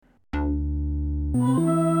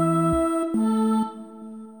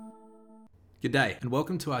G'day and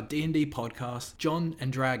welcome to our D&D podcast, John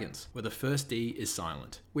and Dragons, where the first D is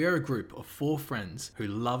silent. We are a group of 4 friends who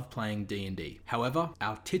love playing D&D. However,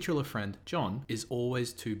 our titular friend, John, is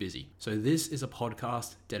always too busy. So this is a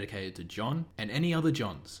podcast dedicated to John and any other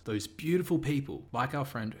Johns, those beautiful people like our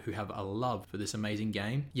friend who have a love for this amazing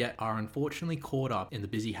game, yet are unfortunately caught up in the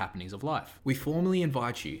busy happenings of life. We formally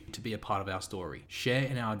invite you to be a part of our story, share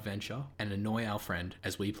in our adventure, and annoy our friend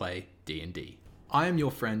as we play D&D. I am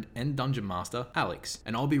your friend and dungeon master, Alex,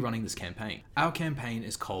 and I'll be running this campaign. Our campaign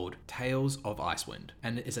is called Tales of Icewind,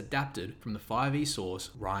 and it is adapted from the 5e source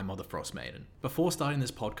Rime of the Frostmaiden. Before starting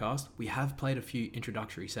this podcast, we have played a few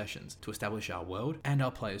introductory sessions to establish our world and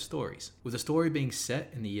our players' stories, with the story being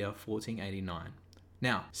set in the year 1489.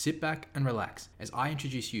 Now, sit back and relax as I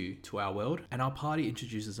introduce you to our world and our party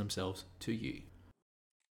introduces themselves to you.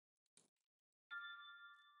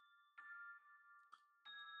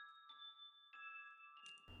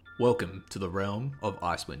 Welcome to the realm of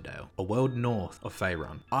Icewind Dale, a world north of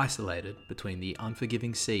Faerun, isolated between the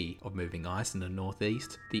unforgiving sea of moving ice in the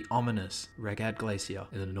northeast, the ominous Regad Glacier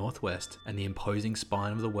in the northwest, and the imposing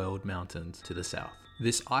spine of the World Mountains to the south.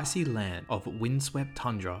 This icy land of windswept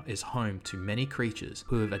tundra is home to many creatures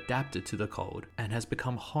who have adapted to the cold and has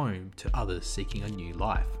become home to others seeking a new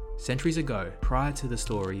life. Centuries ago, prior to the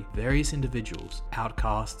story, various individuals,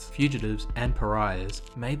 outcasts, fugitives, and pariahs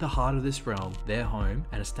made the heart of this realm their home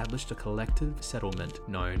and established a collective settlement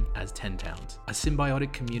known as 10 Towns, a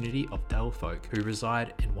symbiotic community of Dale folk who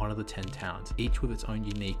reside in one of the 10 towns, each with its own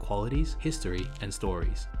unique qualities, history, and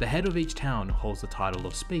stories. The head of each town holds the title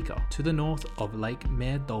of Speaker. To the north of Lake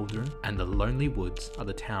Mare Doldrun and the Lonely Woods are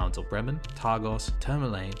the towns of Bremen, Targos,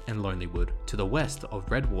 Tourmaline, and Lonelywood. To the west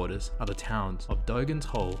of Red Waters are the towns of Dogan's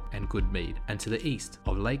Hole and Goodmead, and to the east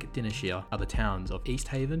of Lake Dinishia are the towns of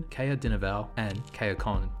Easthaven, Caer Dinaval, and Caer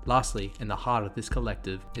Con. Lastly, in the heart of this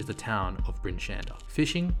collective is the town of Bryn Shander.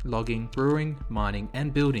 Fishing, logging, brewing, mining,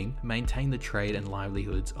 and building maintain the trade and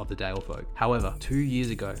livelihoods of the Dalefolk. However, 2 years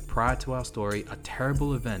ago, prior to our story, a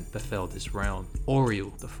terrible event befell this realm.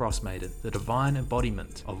 Auriel, the Frostmaiden, the divine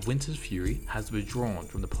embodiment of Winter's fury, has withdrawn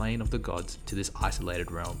from the plane of the gods to this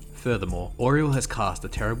isolated realm. Furthermore, Auriel has cast a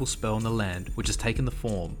terrible spell on the land which has taken the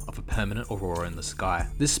form of a permanent aurora in the sky.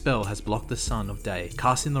 This spell has blocked the sun of day,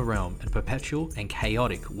 casting the realm in perpetual and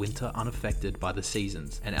chaotic winter unaffected by the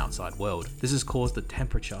seasons and outside world. This has caused the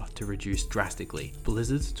temperature to reduce drastically,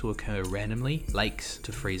 blizzards to occur randomly, lakes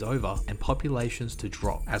to freeze over, and populations to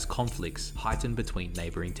drop as conflicts heighten between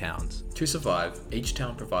neighbouring towns. To survive, each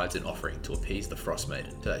town provides an offering to appease the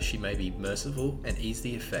Frostmaiden, so that she may be merciful and ease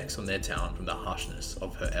the effects on their town from the harshness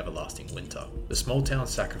of her everlasting winter. The small towns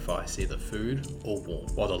sacrifice either food or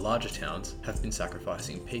warmth, while the larger towns have been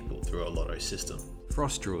sacrificing people through a lotto system.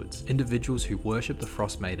 Frost Druids, individuals who worship the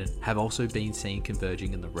Frostmaiden, have also been seen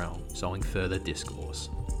converging in the realm, sowing further discourse.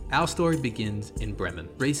 Our story begins in Bremen.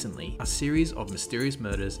 Recently, a series of mysterious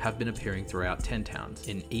murders have been appearing throughout 10 towns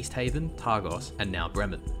in Easthaven, Targos, and now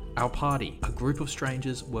Bremen. Our party, a group of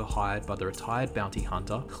strangers, were hired by the retired bounty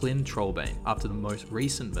hunter Hlyn Trollbane after the most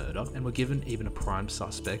recent murder and were given even a prime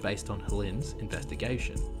suspect based on Hlyn's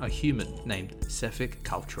investigation, a human named Sefik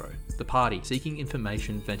Kaltro. The party, seeking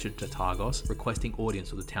information, ventured to Targos, requesting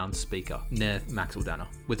audience with the town's speaker, Neth Maxeldana.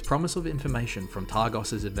 With promise of information from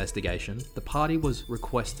Targos' investigation, the party was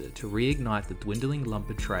requested to reignite the dwindling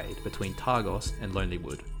lumber trade between Targos and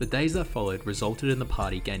Lonelywood. The days that followed resulted in the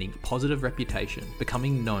party gaining a positive reputation,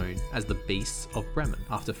 becoming known as the Beasts of Bremen,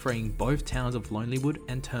 after freeing both towns of Lonelywood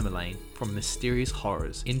and Tourmaline from mysterious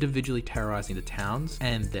horrors, individually terrorizing the towns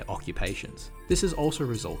and their occupations. This has also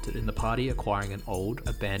resulted in the party acquiring an old,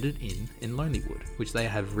 abandoned inn in Lonelywood, which they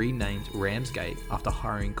have renamed Ramsgate after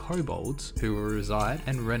hiring kobolds who will reside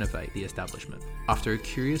and renovate the establishment. After a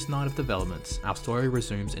curious night of developments, our story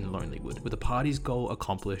resumes in Lonelywood, with the party's goal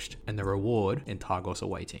accomplished and the reward in Targos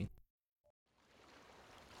awaiting.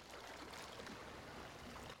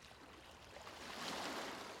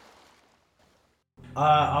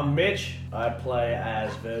 I'm Mitch. I play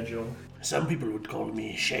as Virgil. Some people would call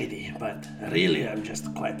me shady, but really I'm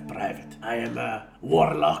just quite private. I am a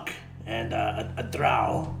warlock and a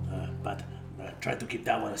drow, but I try to keep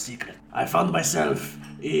that one a secret. I found myself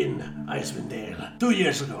in Icewind Dale 2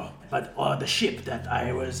 years ago, but the ship that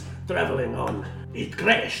I was traveling on, it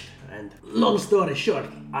crashed, and long story short,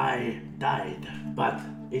 I died. But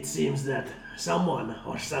it seems that someone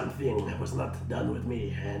or something was not done with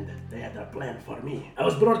me, and they had a plan for me. I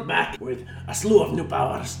was brought back with a slew of new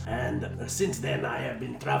powers, and since then I have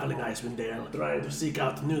been traveling Icewind Dale, trying to seek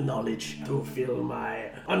out new knowledge to fill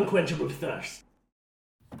my unquenchable thirst.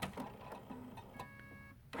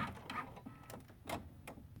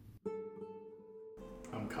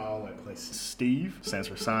 Carl. I play Steve. Stands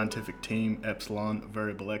for Scientific Team Epsilon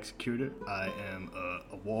Variable Executor. I am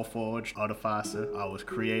a Warforged Artificer. I was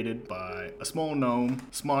created by a small gnome,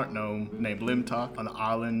 smart gnome, named Limtok on the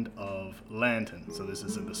island of Lantern. So this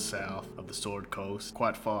is in the south of the Sword Coast,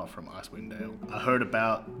 quite far from Icewind Dale. I heard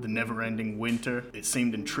about the never-ending winter. It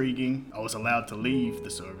seemed intriguing. I was allowed to leave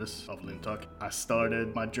the service of Limtok. I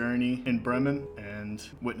started my journey in Bremen and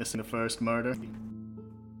witnessing the first murder.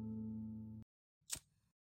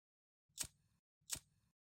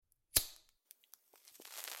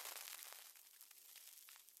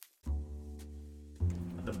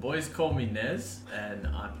 The boys call me Nez, and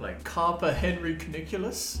I play Carper Henry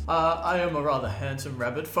Caniculus. I am a rather handsome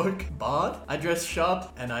rabbit folk bard. I dress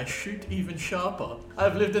sharp, and I shoot even sharper.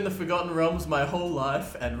 I've lived in the Forgotten Realms my whole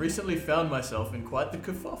life, and recently found myself in quite the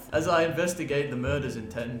kerfuffle as I investigate the murders in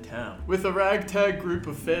Tenton Town. With a ragtag group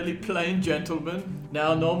of fairly plain gentlemen.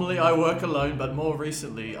 Now, normally I work alone, but more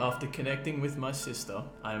recently, after connecting with my sister,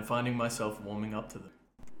 I am finding myself warming up to them.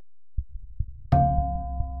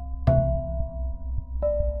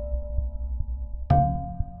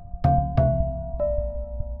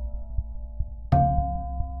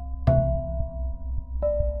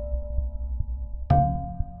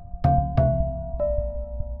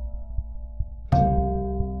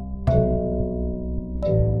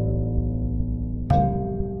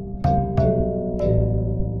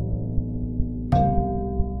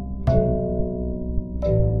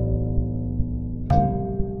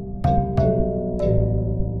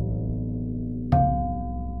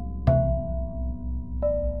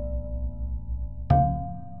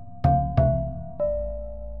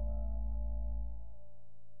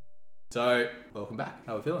 So, welcome back.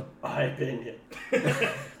 How are we feeling? I've been here.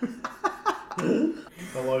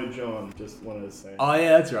 Hello, John. Just wanted to say. Oh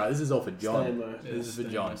yeah, that's right. This is all for John. Stamo. This is for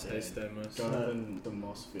John. Jonathan the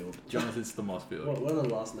Mossfield. Jonathan's the Mossfield. What on a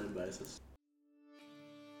last name basis?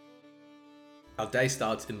 Our day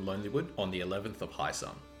starts in Lonelywood on the 11th of High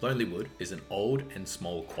Sun. Lonelywood is an old and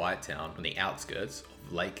small quiet town on the outskirts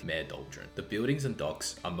of Lake Mare Doldrin. The buildings and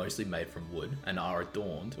docks are mostly made from wood and are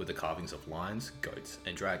adorned with the carvings of lions, goats,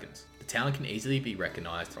 and dragons. The town can easily be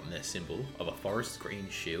recognised from their symbol of a forest green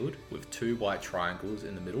shield with two white triangles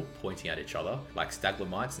in the middle pointing at each other like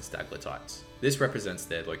staglamites and staglatites. This represents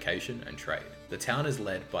their location and trade. The town is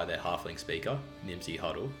led by their halfling speaker, Nimsy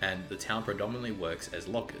Huddle, and the town predominantly works as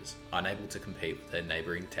loggers, unable to compete with their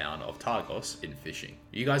neighbouring town of Targos in fishing.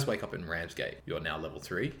 You guys wake up in Ramsgate. You're now level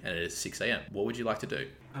 3 and it is 6 AM. What would you like to do?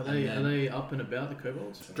 Are they up and about, the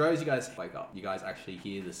kobolds? As you guys wake up, you guys actually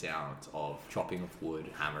hear the sound of chopping of wood,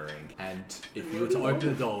 hammering, and if you were to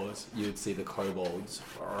open the doors, you would see the kobolds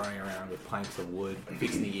running around with planks of wood,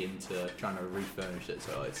 fixing it into trying to refurnish it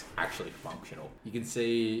so it's actually functional. You can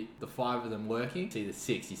see the 5 of them working. See the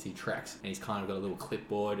 6, you see Trex, and he's kind of got a little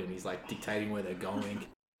clipboard and he's like dictating where they're going.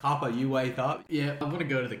 Harper, you wake up. Yeah, I'm gonna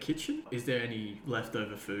go to the kitchen. Is there any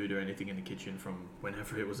leftover food or anything in the kitchen from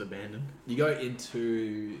whenever it was abandoned? You go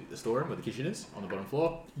into the storeroom where the kitchen is on the bottom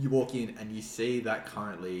floor. You walk in and you see that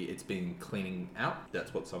currently it's been cleaning out.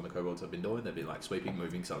 That's what some of the kobolds have been doing. They've been like sweeping,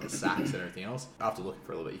 moving some of the sacks and everything else. After looking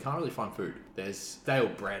for a little bit, you can't really find food. There's stale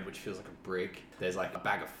bread, which feels like a brick. There's like a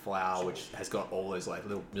bag of flour, which has got all those like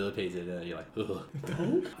little millipedes in it. You're like,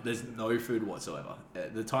 ugh. There's no food whatsoever.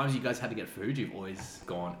 The times you guys had to get food, you've always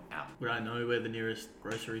gone out. Would I know where the nearest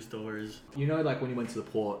grocery store is? You know, like when you went to the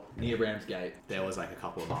port near Ramsgate, there was like a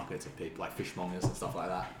couple of markets of people, like fishmongers and stuff like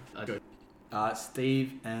that. I'd go.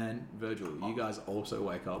 Steve and Virgil, you guys also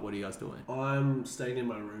wake up. What are you guys doing? I'm staying in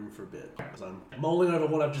my room for a bit because I'm mulling over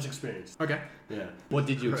what I've just experienced. Okay. Yeah. What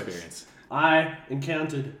did you experience? I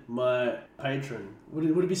encountered my patron. Would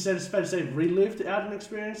it be fair to say relived out and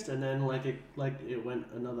experienced, and then it went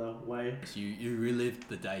another way? So you relived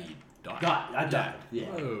the day you died. I died. Yeah.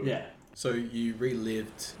 Oh. Yeah. So you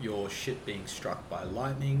relived your ship being struck by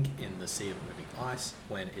lightning in the sea of moving ice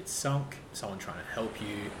when it sunk, someone trying to help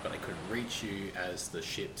you, but they couldn't reach you as the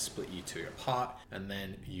ship split you two apart, and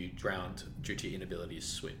then you drowned due to your inability to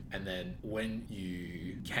swim. And then when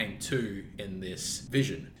you came to in this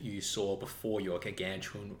vision, you saw before you a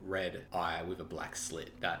gargantuan red eye with a black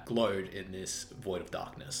slit that glowed in this void of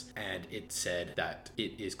darkness. And it said that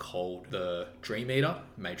it is called the Dream Eater,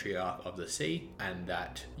 matriarch of the sea, and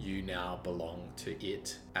that you now belong to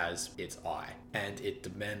it as its eye. and it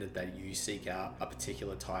demanded that you seek out a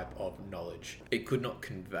particular type of knowledge. It could not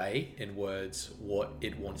convey in words what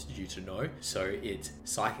it wanted you to know, so it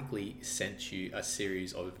psychically sent you a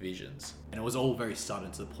series of visions. And it was all very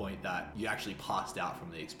sudden to the point that you actually passed out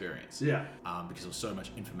from the experience. Yeah. Because there was so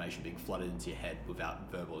much information being flooded into your head without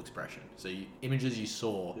verbal expression. So images you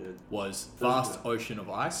saw was vast ocean of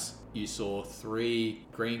ice. You saw 3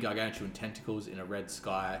 green gargantuan tentacles in a red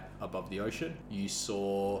sky above the ocean. You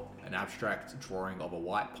saw an abstract drawing of a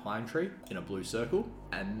white pine tree in a blue circle.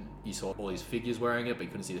 And you saw all these figures wearing it, but you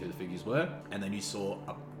couldn't see who the figures were. And then you saw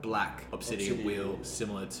a black obsidian wheel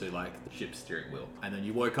similar to like the ship's steering wheel. And then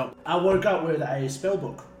you woke up. I woke up with a spell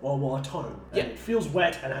book or a tome. And Yeah. it feels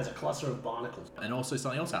wet and has a cluster of barnacles. And also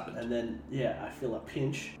something else happened. And then, I feel a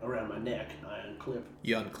pinch around my neck. I unclip.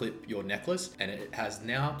 You unclip your necklace, and it has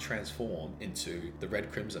now transformed into the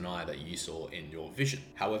red crimson eye that you saw in your vision.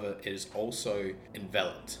 However, it is also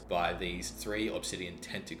enveloped by these 3 obsidian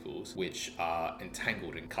tentacles, which are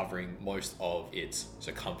entangled and covering most of its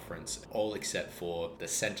circumference, all except for the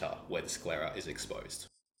center where the sclera is exposed.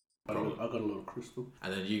 I got a little crystal.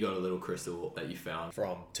 And then you got a little crystal that you found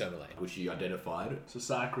from Tourmaline, which you identified. It's a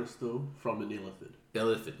psi crystal from an illithid. The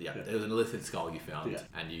illithid, yeah. There was an illithid skull you found, Yeah.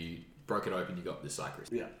 and you broke it open, you got this cypress.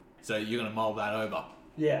 Yeah. So you're going to mull that over.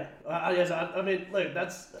 Yeah. I mean, look,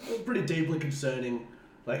 that's a pretty deeply concerning,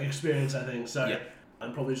 experience, I think. So Yeah.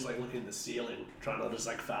 I'm probably just, looking at the ceiling, trying to just,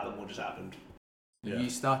 fathom what just happened. Yeah. You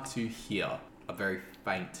start to hear a very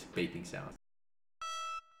faint beeping sound.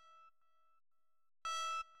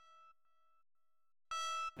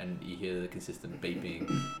 And you hear the consistent beeping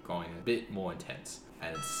going a bit more intense,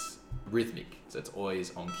 and it's rhythmic, so it's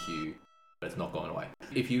always on cue, but it's not going away.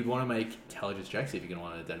 If you'd want to make intelligence checks, if you're going to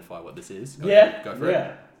want to identify what this is, go for it.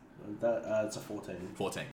 Yeah. It's a 14.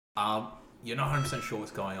 14. You're not 100% sure what's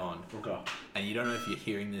going on, Okay. and you don't know if you're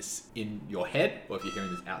hearing this in your head or if you're hearing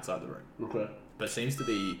this outside the room. Okay. But it seems to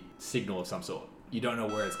be signal of some sort. You don't know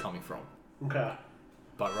where it's coming from. Okay.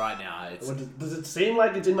 But right now, it's Does it seem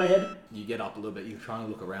like it's in my head? you get up a little bit, you're trying to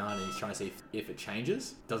look around, and you're trying to see if it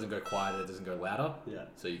changes. It doesn't go quieter, it doesn't go louder. Yeah.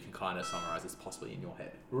 So you can kind of summarize it's possibly in your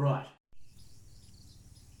head. Right.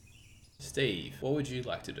 Steve, what would you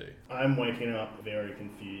like to do? I'm waking up very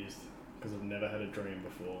confused because I've never had a dream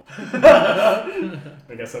before.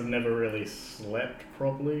 I guess I've never really slept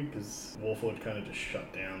properly because Warforged kind of just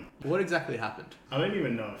shut down. What exactly happened? I don't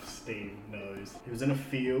even know if Steve knows. He was in a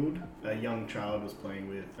field. A young child was playing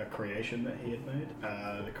with a creation that he had made.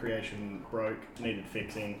 The creation broke, needed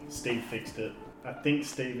fixing. Steve fixed it. I think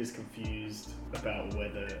Steve is confused about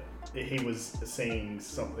whether he was seeing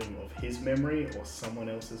something of his memory or someone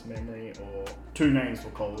else's memory, or 2 names were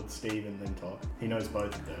called, Steve and Lintok. He knows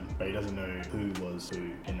both of them, but he doesn't know who was who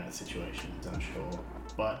in that situation. He's unsure.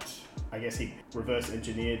 But I guess he reverse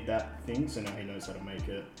engineered that thing, so now he knows how to make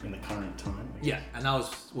it in the current time. Yeah, and that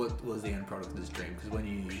was what was the end product of this dream, because when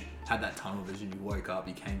you had that tunnel vision, you woke up,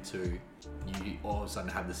 you came to, you all of a sudden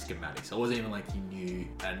had the schematics. So it wasn't even like you knew,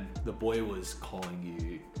 and the boy was calling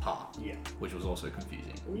you Pa, Yeah. which was also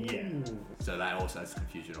confusing. Yeah. So that also has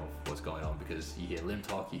confusion of what's going on, because you hear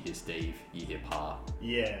Limtok, you hear Steve, you hear Pa.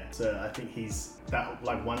 Yeah. So I think he's that,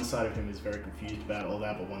 like, one side of him is very confused about all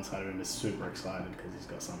that, but one side of him is super excited because he's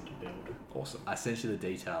got something to build. Awesome. I sent you the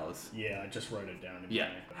details. Yeah, I just wrote it down. Yeah,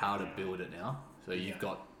 how to build it now. So you've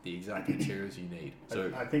got the exact materials you need.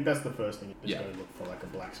 So I think that's the first thing. You just Yeah. go look for like a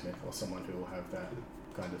blacksmith or someone who will have that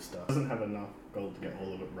kind of stuff. Doesn't have enough gold to get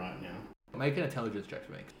all of it right now. make an intelligence check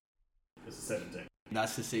for me. It's a 17.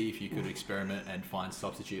 That's to see if you could experiment and find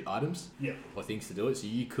substitute items Yeah. or things to do it. So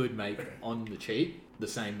you could make on the cheap the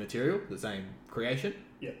same material, the same creation.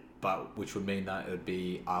 Yeah. But which would mean that it would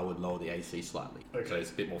be, I would lower the AC slightly. Okay. So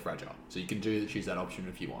it's a bit more fragile. So you can choose that option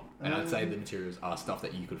if you want. And I'd say the materials are stuff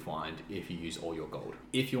that you could find if you use all your gold.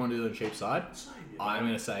 If you want to do it on the cheap side, I'm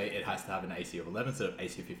going to say it has to have an AC of 11 instead of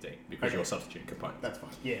AC of 15 because Okay. you're substituting components. That's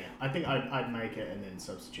fine. Yeah. I think I'd make it and then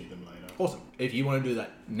substitute them later. Awesome. If you want to do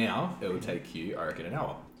that now, it would take you, I reckon, an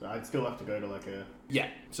hour. So I'd still have to go to like a... Yeah.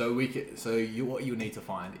 So what you need to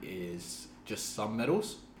find is just some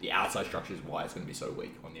metals. The outside structure is why it's going to be so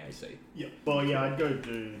weak on the AC. Yeah. Well, yeah, I'd go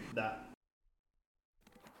do that.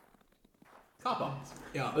 Copper.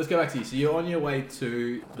 Yeah. Let's go back to you. So you're on your way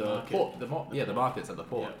to the market. port. The market's at the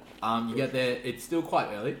port. You get there. It's still quite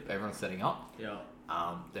early. Everyone's setting up. Yeah.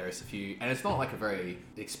 There is a few, and it's not like a very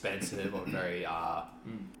expensive or very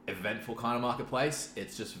eventful kind of marketplace.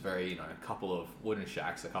 It's just very, a couple of wooden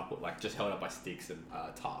shacks, a couple just held up by sticks and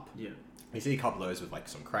tarp. Yeah. You see a couple of those with like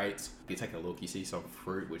some crates. If you take a look, you see some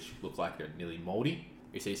fruit which look like they're nearly moldy.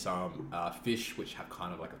 You see some fish which have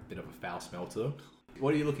kind of like a bit of a foul smell to them.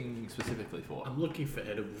 What are you looking specifically for? I'm looking for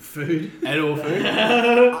edible food. Edible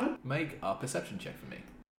food? Make a perception check for me.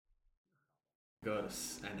 Got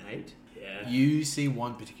an 8. Yeah. You see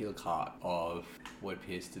one particular cart of what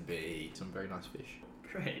appears to be some very nice fish.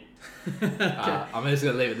 Great. I'm just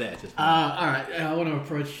going to leave it there. Just alright, I want to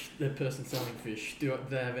approach the person selling fish. Do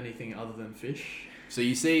they have anything other than fish? So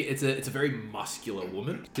you see, it's a very muscular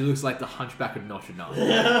woman. She looks like the Hunchback of Notre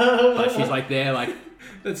Dame. Like she's like there, like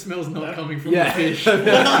that smell's not coming from the fish. Oh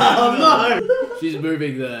no! She's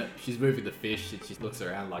moving the fish, and she looks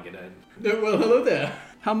around like it. No, well, hello there.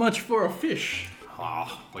 How much for a fish?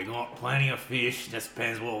 Oh, we got plenty of fish. Just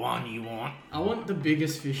depends what one you want. I want the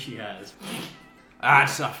biggest fish she has.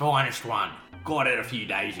 That's the finest one. Got it a few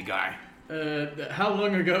days ago. How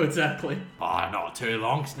long ago exactly? Oh, not too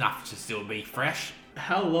long. It's enough to still be fresh.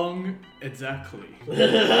 How long exactly?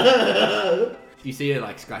 You see her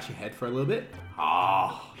like scratch her head for a little bit.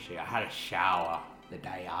 Oh, shit, I had a shower the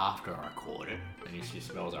day after I caught it. And she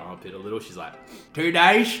smells her armpit a little. She's like, 2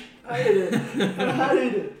 days? I hate it. I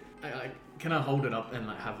hate it. Can I hold it up and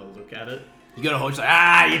like have a look at it? You gotta hold it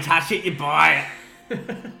like, you touch it, you buy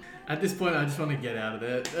it. At this point, I just want to get out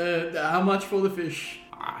of there. How much for the fish?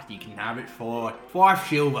 You can have it for 5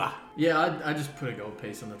 silver. Yeah, I just put a gold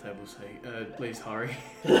piece on the table, say, please hurry.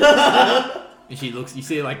 And she looks, you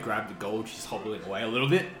see her like grab the gold, she's hobbling away a little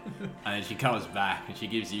bit. And then she comes back and she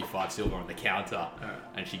gives you 5 silver on the counter.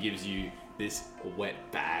 And she gives you this wet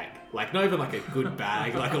bag. Like, not even like a good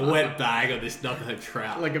bag, like a wet bag of this knucklehead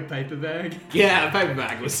trout. Like a paper bag? Yeah, a paper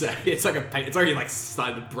bag would say. It's like it's already like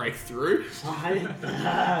starting to break through. I hate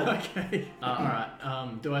that. Okay.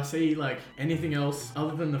 Alright, do I see like anything else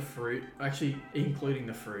other than the fruit? Actually, including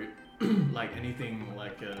the fruit. Like anything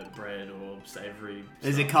like bread or savoury.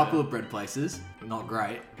 There's a couple of bread places, not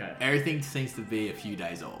great. Okay. Everything seems to be a few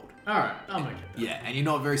days old. Alright, I'll make it. Yeah, and you're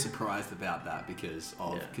not very surprised about that because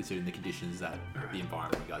of considering the conditions that the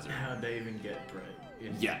environment you guys are in. How'd they even get bread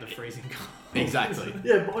in the freezing cold? Exactly.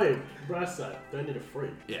 Yeah, boy, brass side. Don't need a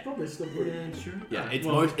fridge. Yeah. It's probably still pretty. Sure. Yeah,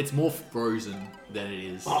 Alright, it's more frozen than it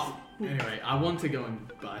is. Oh. Anyway, I want to go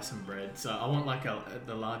and buy some bread, so I want like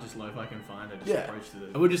the largest loaf I can find and just approach to the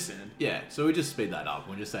And we'll just stand. so we'll just speed that up.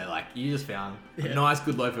 We'll just say like you just found a Yeah. nice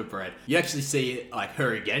good loaf of bread. You actually see it like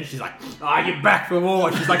her again. She's like, you're back for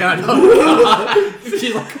more. She's like, another cart.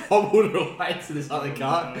 She's like hobbled away to this other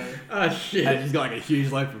cart. Oh shit. And she's got like a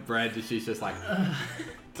huge loaf of bread and she's just like,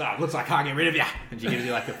 looks like I can't get rid of you. And she gives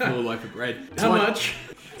you like a full loaf of bread. How much?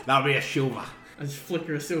 That'll be a silver. I just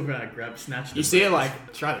flicker a silver out, snatch it. You see her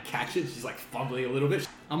like trying to catch it. She's like fumbling a little bit.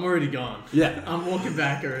 I'm already gone. Yeah. I'm walking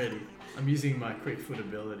back already. I'm using my quick foot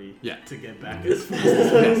ability to get back as fast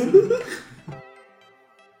as possible.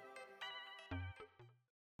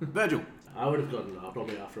 Virgil. I would have gotten up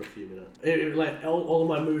probably after a few minutes. Like all of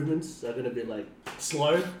my movements are gonna be like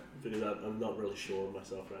slow because I'm not really sure of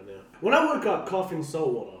myself right now. When I woke up coughing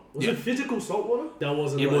salt water, was it physical salt water? That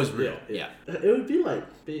wasn't. It like, was real. Yeah. It would be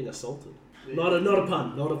like being assaulted. Not a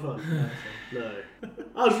pun. No.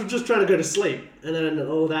 I was just trying to go to sleep, and then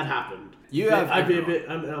all that happened. I'd be a bit.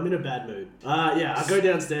 I'm in a bad mood. I go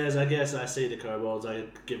downstairs. I guess I see the kobolds. I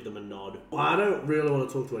give them a nod. I don't really want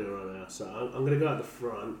to talk to anyone right now, so I'm gonna go out the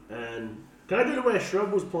front and. Can I go to where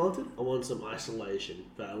Shrub was planted? I want some isolation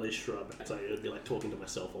for at least Shrub. So it'd be like talking to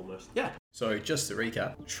myself almost. Yeah. So just to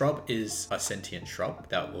recap, Shrub is a sentient shrub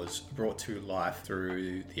that was brought to life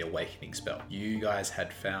through the awakening spell. You guys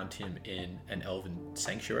had found him in an elven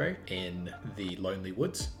sanctuary in the Lonely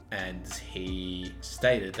Woods, and he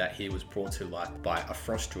stated that he was brought to life by a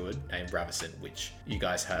frost druid named Ravison, which you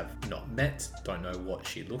guys have not met, don't know what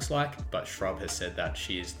she looks like, but Shrub has said that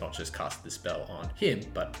she has not just cast the spell on him,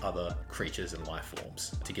 but other creatures and life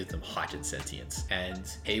forms to give them heightened sentience. And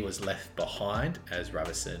he was left behind as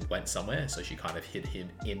Ravison went somewhere, so she kind of hid him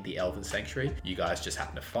in the elven sanctuary. You guys just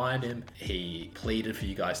happened to find him. He pleaded for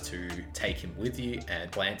you guys to take him with you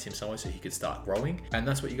and plant him somewhere so he could start growing, and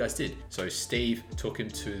that's what you guys did. So Steve took him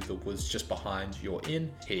to the woods just behind your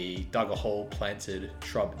inn. He dug a hole, planted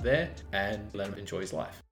Shrub there, and let him enjoy his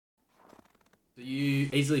life. So you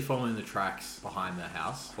easily following the tracks behind the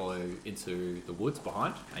house, follow into the woods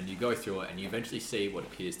behind, and you go through it, and you eventually see what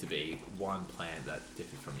appears to be one plant that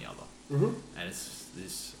differs from the other. Mm-hmm. And it's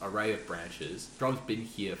this array of branches. Shrub's been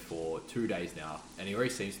here for 2 days now, and he already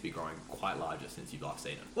seems to be growing quite larger since you've last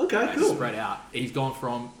seen him. Okay, and cool. Spread out. He's gone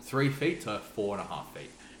from 3 feet to 4.5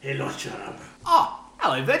 feet. Hello, Shrub. Oh,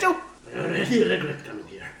 hello, Virgil. I really regret coming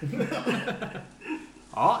here.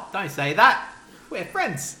 Oh, don't say that. We're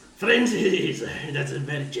friends. Friends, that's a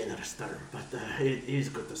very generous term, but it is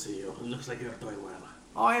good to see you. It looks like you're doing well.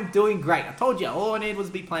 I am doing great. I told you all I needed was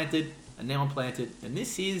to be planted, and now I'm planted, and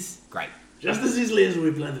this is great. Just as easily as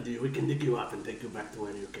we planted you, we can dig you up and take you back to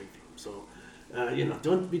where you came from. So,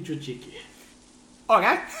 don't be too cheeky.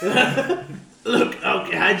 Okay. Look,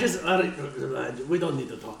 okay, we don't need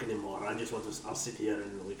to talk anymore. I'll sit here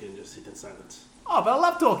and we can just sit in silence. Oh, but I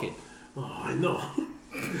love talking. Oh, I know.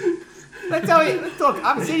 Let's talk. I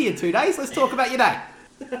haven't seen you in 2 days. Let's talk about your day.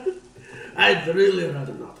 I'd really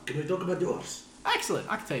rather not. Can we talk about yours? Excellent.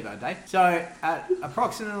 I can tell you about a day. So at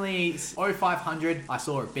approximately 0500, I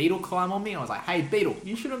saw a beetle climb on me. I was like, hey, beetle,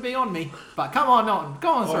 you shouldn't be on me. But come on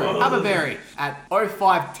through. Have a berry. At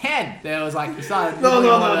 0510, there was like, he started... No.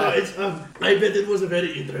 I bet it was a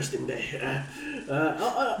very interesting day.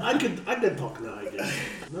 I can talk now, I guess.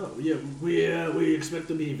 No, yeah, we expect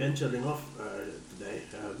to be venturing off today.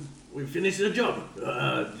 We finished the job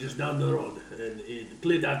just down the road, and it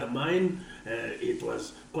cleared out the mine. It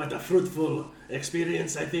was quite a fruitful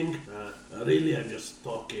experience, I think. Really, I'm just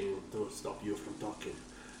talking to stop you from talking.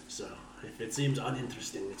 So, if it seems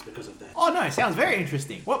uninteresting, it's because of that. Oh no, sounds very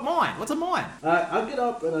interesting. What mine? What's a mine? I get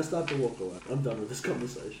up and I start to walk away. I'm done with this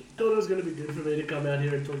conversation. I thought it was going to be good for me to come out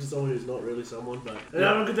here and talk to someone who's not really someone, but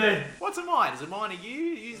have a good day. What's a mine? Is it mine to you?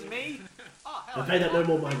 Use me? Oh, hell. I pay that no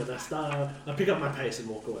more mind, but I pick up my pace and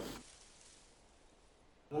walk away.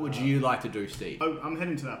 What would you like to do, Steve? I'm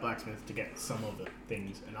heading to that blacksmith to get some of the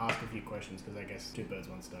things and ask a few questions because I guess 2 birds,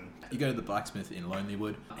 1 stone. You go to the blacksmith in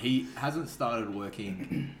Lonelywood. He hasn't started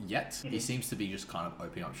working yet. He seems to be just kind of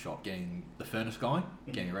opening up shop, getting the furnace going,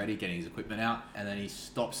 getting ready, getting his equipment out, and then he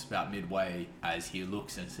stops about midway as he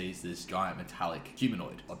looks and sees this giant metallic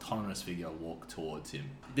humanoid, autonomous figure walk towards him.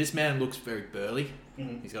 This man looks very burly.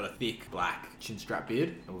 He's got a thick black chin strap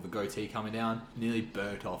beard and with a goatee coming down, nearly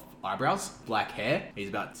burnt off eyebrows, black hair. He's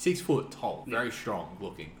about 6 foot tall, very strong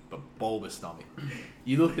looking, but bulbous stomach.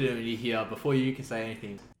 You look at him and you hear, before you can say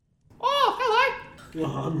anything, oh, hello!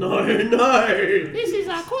 Oh, no! This is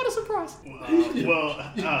quite a surprise. Howdy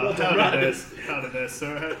there,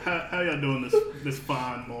 sir. How y'all doing this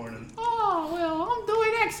fine morning? Oh, well, I'm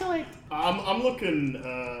doing excellent. I'm looking,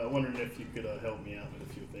 wondering if you could help me out with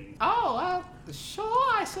a few things. Oh,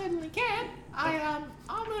 sure, I certainly can. I'm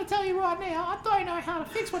going to tell you right now, I don't know how to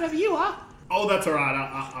fix whatever you are. Oh, that's alright.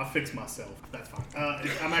 I'll fix myself. That's fine.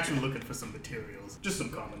 I'm actually looking for some materials. Just some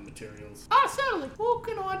common materials. Oh, certainly. What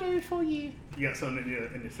can I do for you? You got something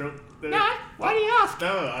in your throat? There? No, why do you ask?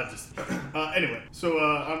 No, I just... anyway, so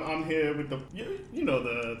I'm here with the... You know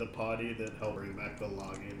the party that helped bring back the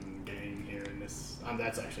login game here in this...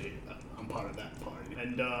 that's actually... I'm part of that party.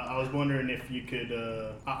 And I was wondering if you could...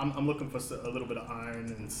 I'm looking for a little bit of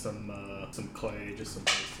iron and some clay, just some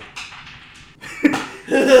basic...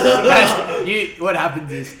 What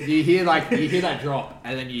happens is you hear that drop,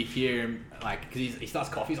 and then you hear him because he starts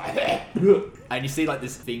coughing. He's like, and you see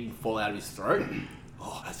this thing fall out of his throat.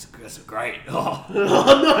 Oh, that's great. Oh,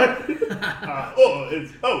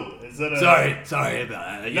 is that a... Sorry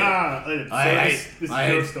about that. Yeah. This is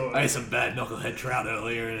your story. I had some bad knucklehead trout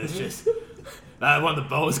earlier, and it's just one of the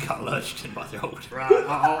bones got lodged in my throat. Right,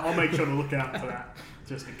 I'll make sure to look out for that.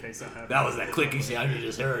 Just in case that happens. That was that clicking sound you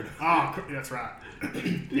just heard. That's right.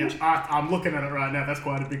 Yeah, I'm looking at it right now. That's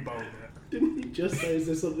quite a big bone there. Didn't he just say, is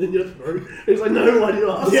there something in your throat? He's like, no, why do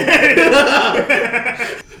you ask?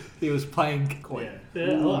 Yeah. He was playing coy.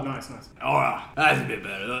 Yeah. Ooh, nice. Alright, that's a bit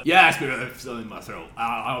better. You asked me for something in my throat.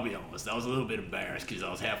 I'll be honest, I was a little bit embarrassed because I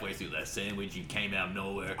was halfway through that sandwich. You came out of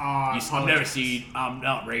nowhere. I'm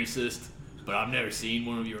not racist. But I've never seen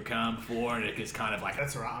one of your kind before, and it's kind of like...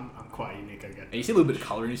 That's right, I'm quite unique, I guess. And you see a little bit of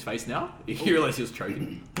colour in his face now? You realise he was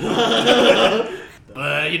choking.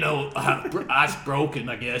 Ice broken,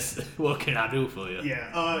 I guess. What can I do for you?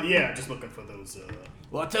 Yeah, just looking for those...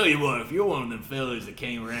 Well, I'll tell you what, if you're one of them fellas that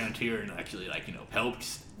came around here and actually,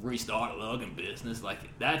 helped restart a logging business, I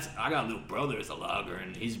got a little brother as a logger,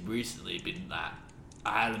 and he's recently been,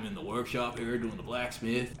 I had him in the workshop here doing the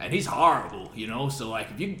blacksmith, and he's horrible, so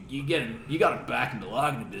if you got him back in the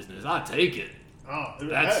logging business, I'll take it. Oh,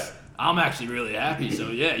 I'm actually really happy, so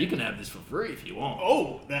yeah, you can have this for free if you want.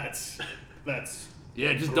 Oh, that's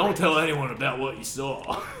yeah, just don't tell anyone about what you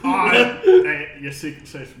saw. Hey, your secret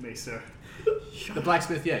safe for me, sir. The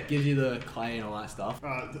blacksmith, gives you the clay and all that stuff.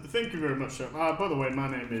 Thank you very much, sir. By the way, my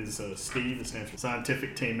name is Steve. It stands for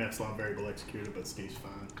Scientific Team Epsilon Variable Executor, but Steve's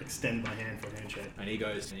fine. Extend my hand for a handshake. And he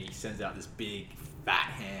goes and he sends out this big, fat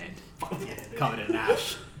hand covered in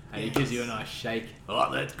ash. And he gives you a nice shake.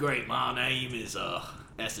 Oh, that's great. My name is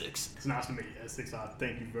Essex. It's nice to meet you, Essex.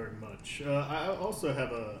 Thank you very much. I also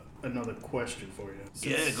have another question for you.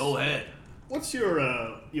 Go ahead. What's your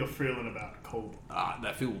feeling about cold?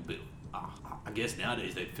 They feel a bit... I guess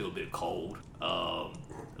nowadays they feel a bit cold.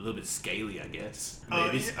 little bit scaly, I guess. I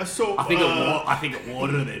think at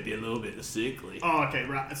water they'd be a little bit sickly. Oh, okay,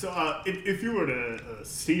 right. So, if you were to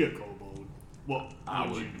see a kobold, what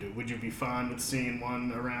would you do? Would you be fine with seeing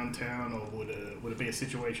one around town, or would it be a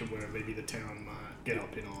situation where maybe the town might get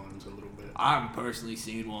up in arms a little bit? I haven't personally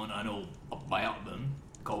seen one. I know about them.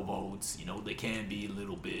 Kobolds, they can be a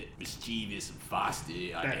little bit mischievous and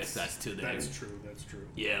feisty. I guess that's to their... That's true.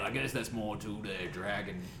 Yeah, I guess that's more to their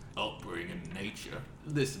dragon upbringing and nature.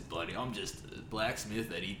 Listen, buddy, I'm just a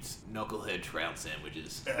blacksmith that eats knucklehead trout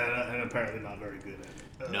sandwiches. And apparently not very good at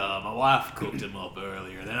it. No, my wife cooked them up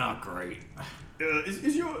earlier. They're not great.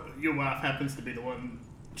 Is your wife happens to be the one?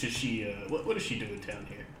 Does she? What does she do in town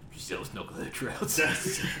here? She sells knucklehead trouts. Maybe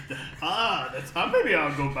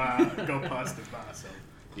I'll go past it by myself.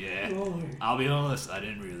 Yeah, I'll be honest, I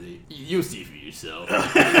didn't really... You'll see for yourself.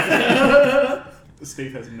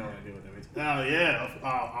 Steve has no idea what that means. Oh, yeah,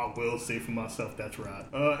 I will see for myself, that's right.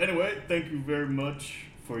 Anyway, thank you very much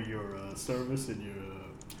for your service and your...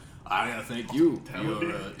 I gotta thank you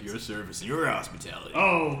for your service and your hospitality.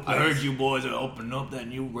 Oh, I heard you boys are opening up that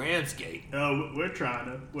new Ramsgate. We're trying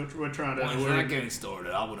to. We're trying to. When's that getting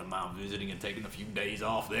started? I wouldn't mind visiting and taking a few days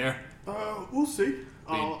off there. We'll see.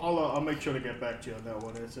 I'll make sure to get back to you on that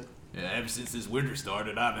one, is it? Yeah, ever since this winter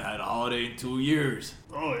started, I haven't had a holiday in 2 years.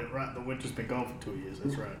 Oh, yeah, right. The winter's been gone for 2 years.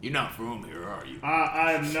 That's right. You're not from here, are you?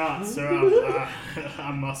 I am not, sir.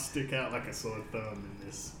 I must stick out like a sore thumb in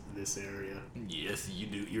this area. Yes, you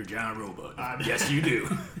do. You're a giant robot. Yes, you do.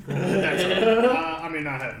 That's right. I mean,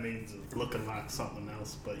 I have means of looking like something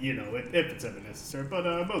else, but if it's ever necessary. But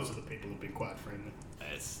most of the people have been quite friendly.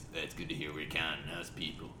 That's good to hear. We're kind of nice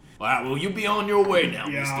people. All right, well, you be on your way now,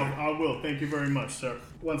 yeah, mister. I will. Thank you very much, sir.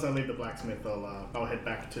 Once I leave the blacksmith, I'll head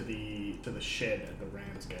back to the shed at the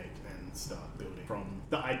Ramsgate and start building from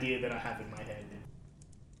the idea that I have in my head.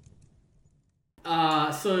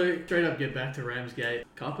 So straight up get back to Ramsgate.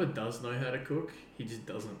 Kappa does know how to cook. He just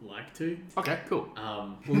doesn't like to. Okay, cool.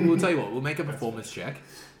 We'll tell you what. We'll make a performance check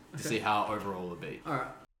to see how overall it'll be. All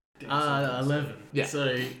right. 11. Yeah.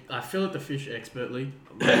 So I fillet the fish expertly.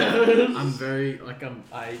 I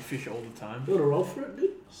fish all the time. You want to roll for it,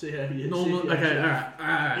 dude? See how you... Okay,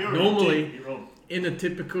 alright. Normally, in a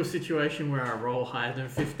typical situation where I roll higher than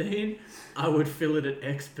 15, I would fillet it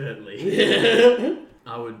expertly.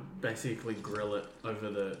 I would basically grill it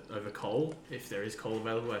over coal, if there is coal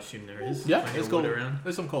available. I assume there is. Yeah, there's wood around.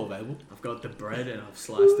 There's some coal available. I've got the bread and I've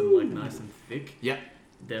sliced them like nice and thick. Yeah.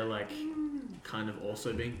 They're like kind of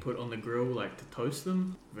also being put on the grill, like to toast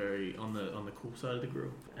them, very on the cool side of the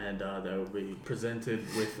grill, and they will be presented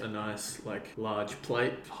with a nice like large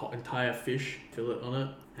plate, entire fish fillet on it,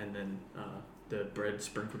 and then the bread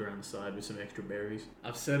sprinkled around the side with some extra berries.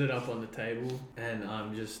 I've set it up on the table, and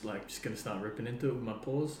I'm just gonna start ripping into it with my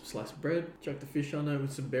paws. Slice of bread, chuck the fish on it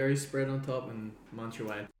with some berries spread on top, and munch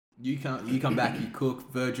away. You come back, you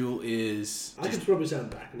cook. Virgil is... I can probably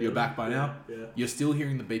sound back now. You're back by now? Yeah. You're still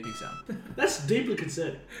hearing the beeping sound. That's deeply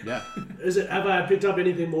concerning. Yeah. Have I picked up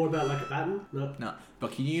anything more about like a pattern? No.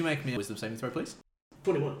 But can you make me a wisdom saving throw, please?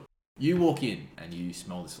 21. You walk in and you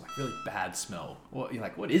smell this really bad smell. You're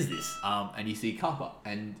like, what is this? And you see Kappa,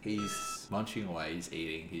 and he's munching away, he's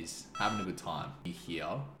eating, he's having a good time. You hear...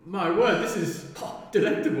 My word, this is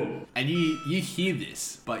delectable. And you hear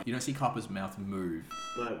this, but you don't see Kappa's mouth move.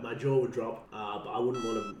 My jaw would drop, but I wouldn't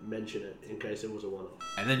want to mention it in case it was a one-off.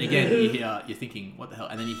 And then again, you're thinking, what the hell?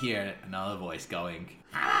 And then you hear another voice going...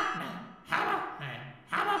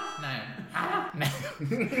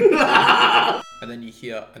 And then you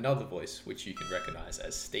hear another voice, which you can recognize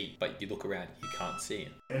as Steve, but you look around, you can't see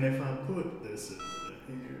him. And if I put this in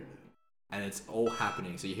here... And it's all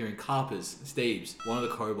happening. So you're hearing Carpers, Steve's, one of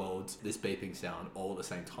the kobolds, this beeping sound, all at the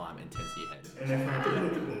same time, and into your head. And if I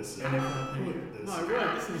put this... My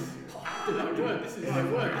word, this is...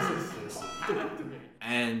 delectable.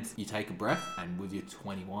 And you take a breath, and with your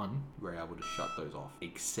 21, you're able to shut those off,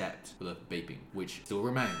 except for the beeping, which still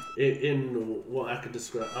remains. In what I would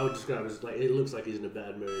describe as like, it looks like he's in a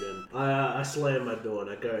bad mood, and I slam my door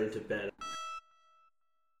and I go into bed.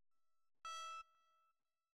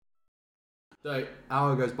 So,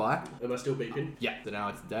 hour goes by. Am I still beeping? Yeah. So now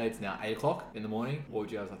it's the day. It's now 8 o'clock in the morning. What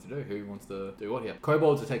would you guys like to do? Who wants to do what here?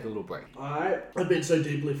 Kobolds will take a little break. I've been so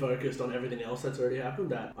deeply focused on everything else that's already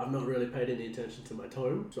happened that I've not really paid any attention to my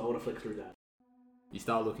tome, so I want to flick through that. You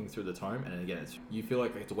start looking through the tome, and again, you feel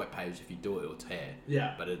like it's a wet page. If you do it, it'll tear.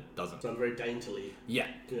 Yeah. But it doesn't. So very daintily. Yeah.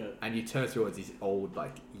 Yeah. And you turn through, it's these old,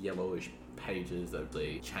 like, yellowish pages that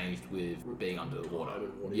they changed with being under the water.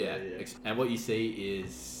 Yeah. And what you see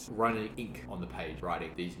is running ink on the page,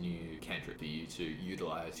 writing these new cantrips for you to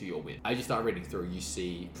utilize to your win. As you start reading through, you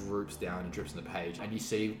see droops down and drips on the page, and you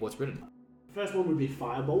see what's written. First one would be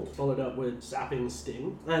Firebolt, followed up with Sapping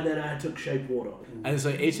Sting, and then I took Shape Water. And so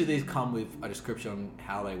each of these come with a description on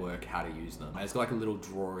how they work, how to use them. And it's got like a little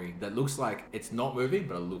drawing that looks like it's not moving,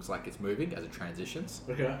 but it looks like it's moving as it transitions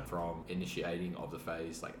from initiating of the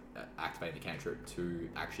phase, like activating the cantrip, to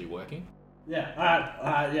actually working. Yeah,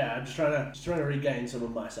 I'm just trying to regain some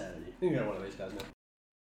of my sanity. You can go one of these guys now.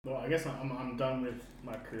 Well, I guess I'm done with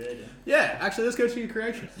my creator. Yeah, actually, let's go to your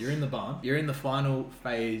creation. You're in the barn. You're in the final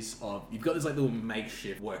phase of... You've got this like little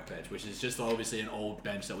makeshift workbench, which is just obviously an old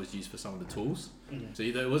bench that was used for some of the tools. Mm-hmm.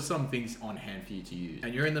 So there was some things on hand for you to use.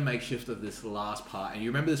 And you're in the makeshift of this last part. And you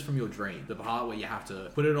remember this from your dream. The part where you have to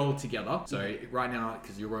put it all together. So right now,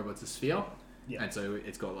 because your robot's a sphere... Yeah. And so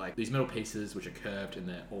it's got like these metal pieces which are curved and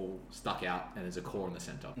they're all stuck out, and there's a core in the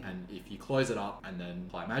center. Mm-hmm. And if you close it up and then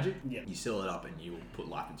apply magic, you seal it up and you will put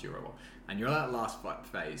life into your robot. And you're in that last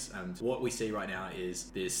phase. And what we see right now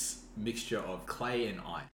is this mixture of clay and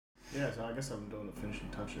ice. Yeah, so I guess I'm doing the finishing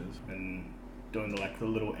touches and doing the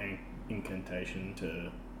little incantation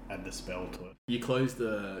to add the spell to it. You close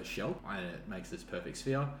the shell and it makes this perfect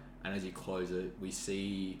sphere. And as you close it, we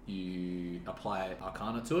see you apply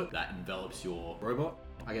Arcana to it that envelops your robot.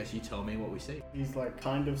 I guess you tell me what we see. He's like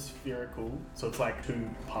kind of spherical, so it's like 2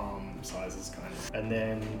 palm sizes kind of. And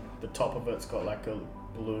then the top of it's got like a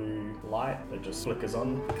blue light that just flickers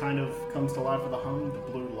on, kind of comes to life with a hum.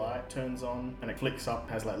 The blue light turns on and it flicks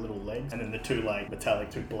up, has like little legs, and then the 2 like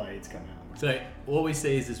metallic 2 blades come out. So all we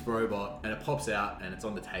see is this robot, and it pops out and it's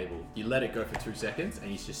on the table. You let it go for 2 seconds and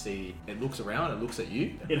you just see it looks around, it looks at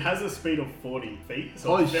you. It has a speed of 40 feet,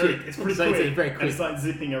 so it's pretty quick. It's very quick. And it's like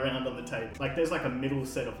zipping around on the table. Like there's like a middle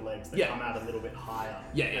set of legs that come out a little bit higher.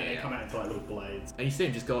 They come out into like little blades. And you see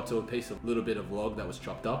him just go up to a piece of little bit of log that was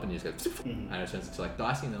chopped up, and you just go and it turns into like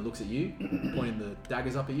dicing, and then looks at you, pointing the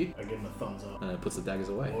daggers up at you. I give him a thumbs up. And it puts the daggers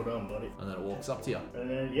away. Well done, buddy. And then it walks up to you. And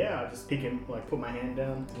then I just pick him, like put my hand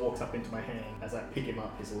down, walks up into my hand. As I pick him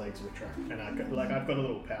up, his legs retract, and I've got a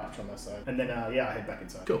little pouch on my side. And then I head back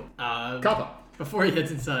inside. Cool. Copper. Before he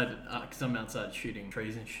heads inside, because I'm outside shooting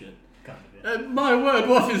trees and shit. Kind of, my word,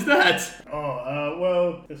 what is that?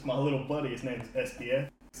 Well, it's my little buddy. His name's SBF.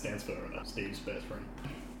 Stands for Steve's best friend.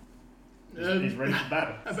 He's ready for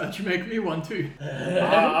battle. How about you make me one too?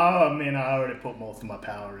 Man, I already put most of my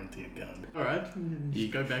power into your gun. Alright, you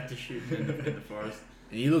go back to shooting in the forest.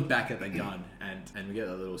 And you look back at the gun, and we get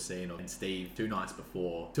a little scene of Steve 2 nights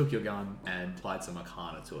before took your gun and applied some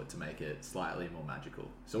Arcana to it to make it slightly more magical.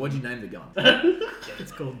 So what'd you name the gun?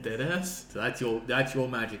 It's called Deadass. So that's your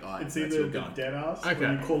magic item. It's that's either your gun. the Deadass,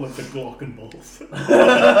 or you call it the Glock and Balls.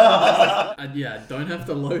 Don't have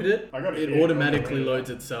to load it. It automatically loads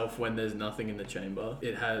itself when there's nothing in the chamber.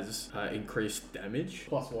 It has increased damage.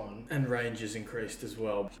 +1. And range is increased as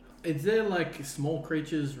well. Is there like small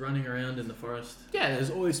creatures running around in the forest? Yeah,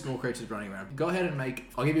 there's always small creatures running around. Go ahead and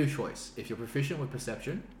I'll give you a choice. If you're proficient with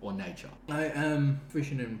perception or nature. I am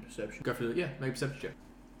proficient in perception. Go for make a perception check.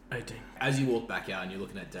 18. As you walk back out and you're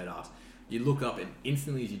looking at Deadass, you look up and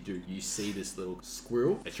instantly as you do, you see this little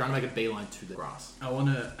squirrel. It's trying to make a beeline to the grass. I want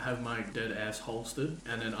to have my dead ass holstered,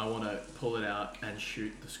 and then I want to pull it out and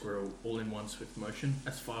shoot the squirrel all in one swift motion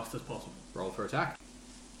as fast as possible. Roll for attack.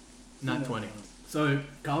 Nat 20. So,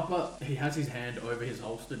 Carper, he has his hand over his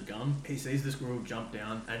holstered gun. He sees the squirrel jump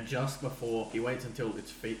down, and just before he waits until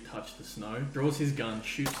its feet touch the snow, draws his gun,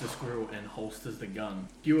 shoots the squirrel, and holsters the gun.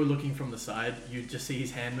 If you were looking from the side, you'd just see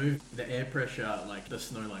his hand move. The air pressure, the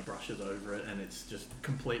snow, brushes over it, and it's just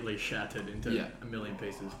completely shattered into a million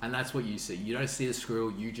pieces. And that's what you see. You don't see the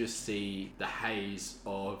squirrel, you just see the haze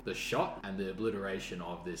of the shot and the obliteration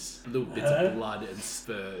of this little bits of blood and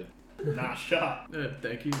spurred. Nice shot.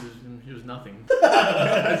 Thank you. It was nothing.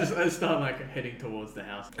 I just start heading towards the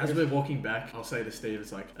house. As we're walking back, I'll say to Steve, it's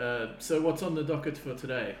so what's on the docket for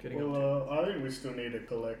today? I think we still need to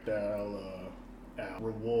collect our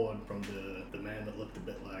reward from the man that looked a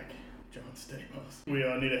bit like John Stamos. We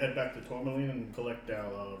need to head back to Tourmaline and collect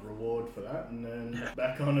our reward for that, and then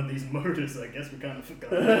back onto these motors. I guess we kind of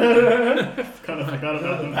forgot. About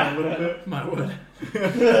them a little bit. My word.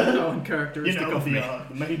 One characteristic of me.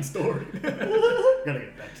 The main story. Gotta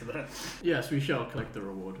get back to that. Yes, we shall collect the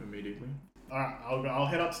reward immediately. Alright, I'll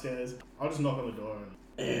head upstairs. I'll just knock on the door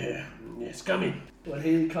and... Yes, come in. When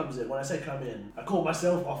he comes in, when I say come in, I call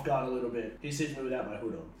myself off guard a little bit. He sees me without my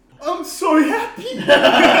hood on. I'm so happy.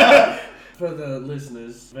 For the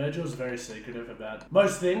listeners, Virgil's very secretive about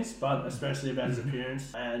most things, but especially about his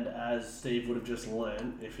appearance. And as Steve would have just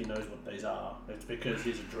learned, if he knows what these are, it's because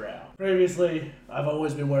he's a drow. Previously, I've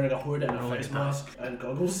always been wearing a hood and a face mask and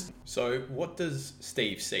goggles. So, what does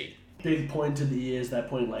Steve see? Big pointed ears that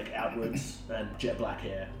point like outwards, and jet black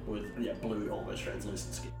hair with blue, almost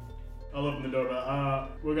translucent skin. I'll open the door.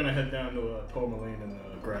 We're gonna head down to Tourmaline and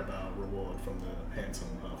grab our reward from the handsome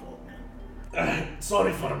half-orc man.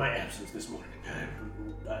 Sorry for my absence this morning.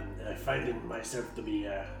 I'm finding myself to be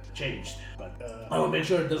changed, but I will make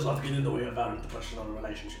sure it does not get in the way of our interpersonal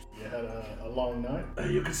relationship. You had a long night?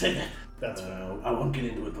 You could say that. That's fair. I won't get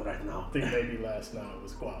into it right now. I think maybe last night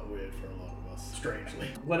was quite weird for a lot of us, strangely.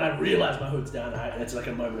 When I realise my hood's down, it's like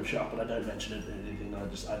a moment of shock, but I don't mention it or anything.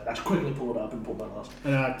 I quickly pull it up and pull my mask.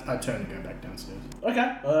 And I turn and go back downstairs.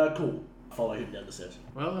 Okay, cool. Follow him down the stairs.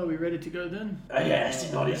 Well, are we ready to go then?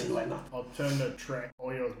 Yes, not easy right now. I'll turn to Trek.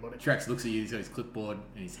 All yours, buddy. Trex looks at you, he's got his clipboard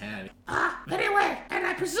in his hand. Very well. And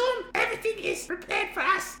I presume everything is prepared for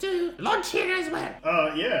us to launch here as well.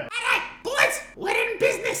 Yeah. Alright, boys, we're in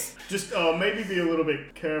business. Just maybe be a little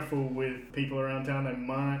bit careful with people around town. They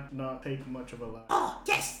might not take much of a laugh. Oh,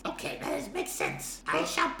 yes. Okay, that makes sense. I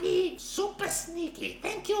shall be super sneaky.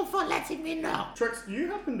 Thank you for letting me know. Trex, do you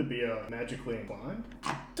happen to be magically inclined?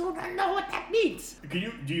 I do not know what that means. Do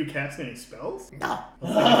you cast any spells? No.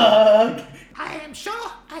 I am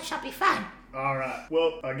sure I shall be fine. Alright,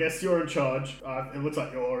 well, I guess you're in charge. It looks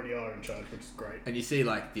like you already are in charge, which is great. And you see,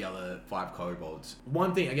 like, the other 5 kobolds.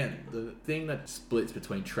 One thing, again, the thing that splits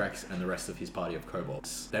between Trex and the rest of his party of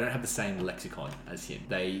kobolds, they don't have the same lexicon as him.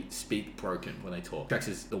 They speak broken when they talk. Trex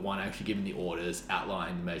is the one actually giving the orders,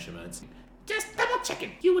 outlining the measurements. Just double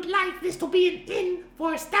checking. You would like this to be an inn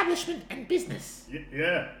for establishment and business.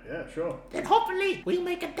 Yeah, sure. Then hopefully we'll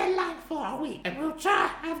make a deadline for a week and we'll try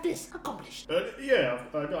to have this accomplished.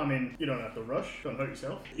 I mean, you don't have to rush. Don't hurt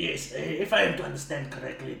yourself. Yes, if I am to understand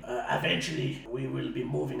correctly, eventually we will be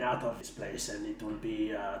moving out of this place and it will be,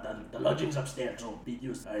 the lodgings upstairs will be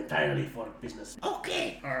used entirely for business.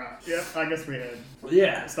 Okay. Alright, yeah, I guess we had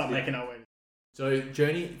Yeah. start making our way. So,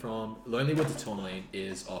 journey from Lonelywood to Tourmaline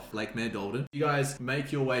is off Lake Mandolden. You guys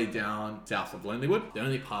make your way down south of Lonelywood, the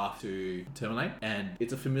only path to Tourmaline, and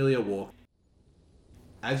it's a familiar walk.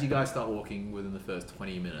 As you guys start walking within the first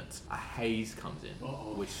 20 minutes, a haze comes in,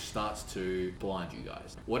 which starts to blind you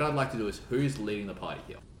guys. What I'd like to do is, who's leading the party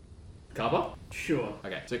here? Carper? Sure.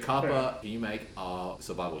 Okay, so Carper, can you make a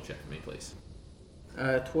survival check for me, please?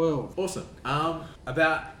 12. Awesome.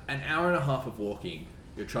 About an hour and a half of walking,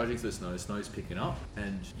 you're trudging through the snow's picking up,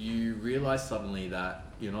 and you realise suddenly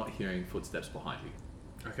that you're not hearing footsteps behind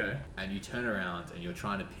you. Okay. And you turn around and you're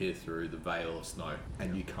trying to peer through the veil of snow,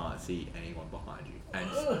 and you can't see anyone behind you.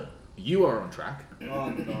 And you are on track. Oh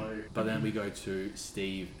no. But then we go to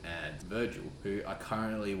Steve and Virgil, who are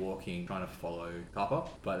currently walking, trying to follow Carper,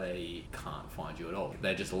 but they can't find you at all.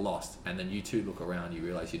 They're just lost. And then you two look around, you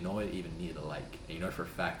realise you're not even near the lake. And you know for a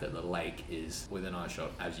fact that the lake is within eyeshot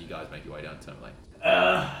as you guys make your way down Tourmaline.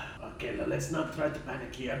 Okay, let's not try to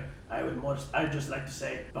panic here. I'd just like to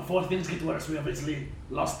say, before things get worse, we obviously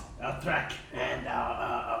lost our track and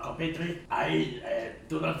our compatriot. I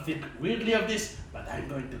do not think weirdly of this, but I'm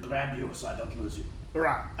going to grab you so I don't lose you.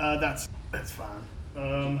 Right, that's fine.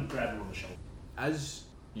 Grab him on the shoulder. As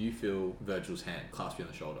you feel Virgil's hand clasp you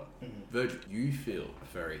on the shoulder, Virgil, you feel a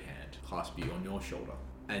furry hand clasp you on your shoulder.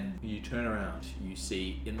 And you turn around, you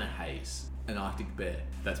see in the haze an Arctic bear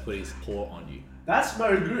that's put his paw on you. That's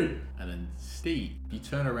no good. And then Steve, you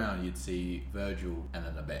turn around, you'd see Virgil and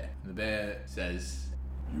then the bear. And the bear says,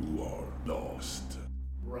 You are lost.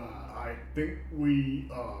 Right, I think we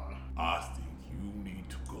are. I think you need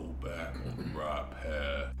to go back on the right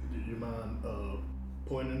path. Do you mind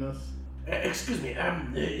pointing us? Excuse me,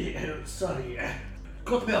 sorry,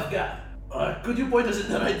 caught me off guard. Could you point us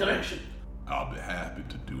in the right direction? I'll be happy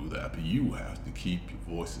to do that, but you have to keep your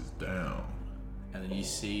voices down. and then you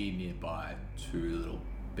see nearby 2 little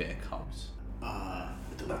bear cubs.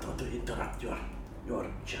 Do not want to interrupt your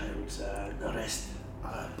child's rest.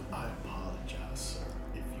 I apologize, sir.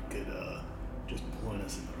 If you could just point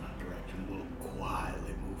us in the right direction, we'll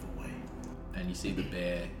quietly move away. And you see the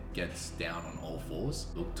bear gets down on all fours,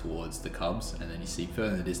 look towards the cubs, and then you see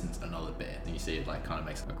further in the distance another bear. And you see it like kind of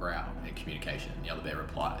makes a growl in communication, and the other bear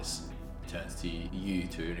replies. He turns to you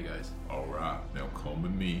two and he goes, Alright, now come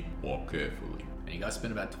with me. Walk carefully. and you guys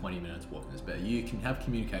spend about 20 minutes walking this bear. You can have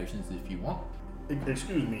communications if you want.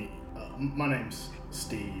 Excuse me, my name's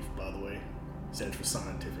Steve, by the way. Stands for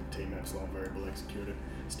Scientific Team Epsilon Variable Executor.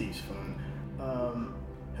 Steve's fine.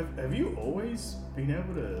 Have you always been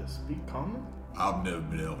able to speak common? I've never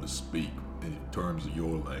been able to speak in terms of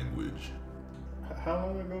your language. How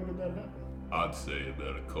long ago did that happen? I'd say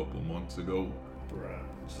about a couple months ago. Right.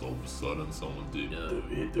 Just all of a sudden, someone did.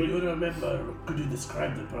 Do you remember? Could you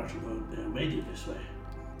describe the person who made it this way?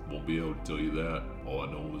 Won't be able to tell you that. All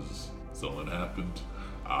I know is something happened.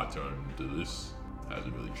 I turned into this.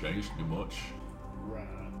 Hasn't really changed too much. Right.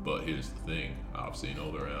 But here's the thing. I've seen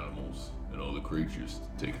other animals and other creatures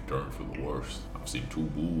take a turn for the worst. I've seen 2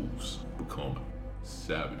 wolves become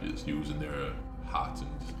savages, using their heightened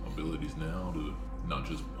abilities now to not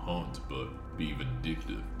just hunt, but be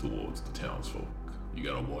vindictive towards the townsfolk. You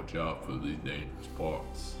gotta watch out for these dangerous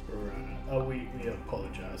parts. Right. We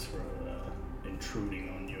apologize for intruding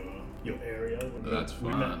on your area. That's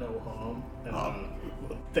we fine. meant no harm.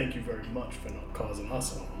 And thank you very much for not causing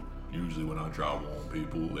us harm. Usually when I try to warn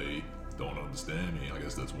people, they don't understand me. I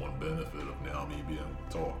guess that's one benefit of now me being able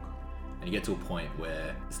to talk. And you get to a point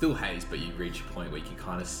where it's still haze, but you reach a point where you can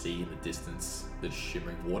kind of see in the distance the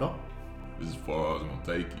shimmering water. This is as far as I'm gonna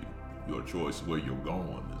take you. Your choice of where you're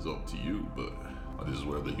going is up to you, but this is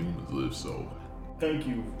where the humans live, so... Thank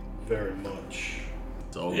you very much.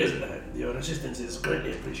 It's all Yes, good. your assistance is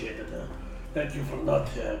greatly appreciated. Thank you for not,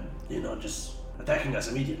 just attacking us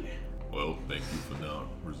immediately. Well, thank you for not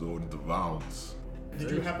resorting to violence.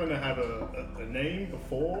 Did you happen to have a name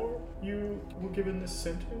before you were given this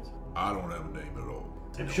sentence? I don't have a name at all.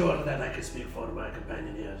 I'm sure that I can speak for my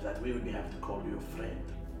companion here, that we would be happy to call you friend.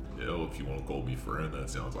 Hell, if you want to call me friend, that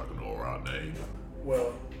sounds like an alright name.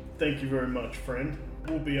 Well, thank you very much, friend.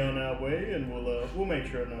 We'll be on our way, and we'll make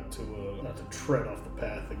sure not to tread off the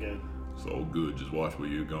path again. It's all good, just watch where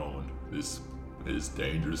you're going. This is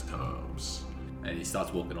dangerous times. And he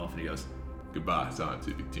starts walking off and he goes, Goodbye,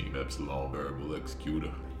 scientific team Epsilon Variable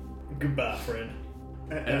Executor. Goodbye, friend.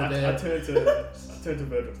 And I turn to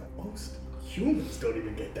Virgil. Like, most humans don't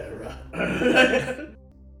even get that right.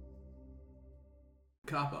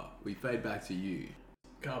 Kappa, we fade back to you.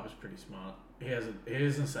 Carver's pretty smart. He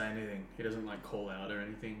doesn't say anything. He doesn't like call out or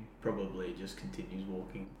anything. Probably just continues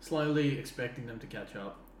walking, slowly expecting them to catch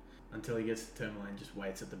up until he gets to Tourmaline, just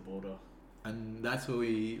waits at the border. And that's where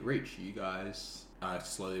we reach. You guys are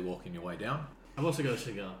slowly walking your way down. I've also got a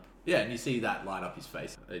cigar. Yeah, and you see that light up his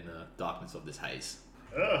face in the darkness of this haze.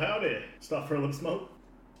 Oh, howdy. Stop for a little smoke.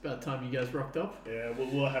 About time you guys rocked up. Yeah,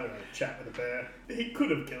 we're having a chat with the bear. He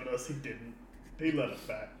could have killed us. He didn't. He let us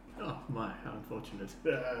back. Oh my, how unfortunate.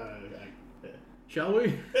 Yeah. Shall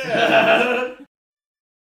we?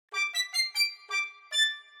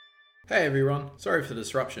 Hey everyone, sorry for the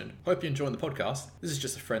disruption. Hope you enjoyed the podcast. This is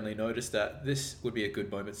just a friendly notice that this would be a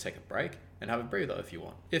good moment to take a break and have a breather if you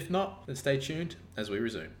want. If not, then stay tuned as we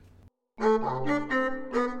resume.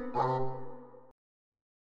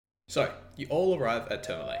 So, you all arrive at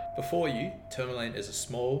Tourmaline. Before you, Tourmaline is a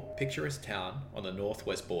small, picturesque town on the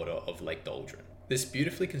northwest border of Lake Doldrin. This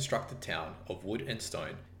beautifully constructed town of wood and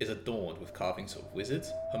stone is adorned with carvings of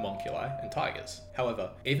wizards, homunculi, and tigers.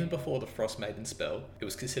 However, even before the Frost Maiden spell, it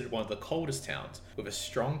was considered one of the coldest towns, with a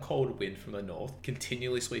strong cold wind from the north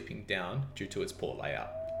continually sweeping down due to its poor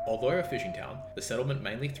layout. Although a fishing town, the settlement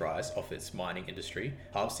mainly thrives off its mining industry,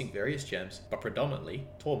 harvesting various gems, but predominantly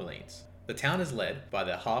tourmalines. The town is led by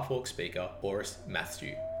the half-orc speaker Boris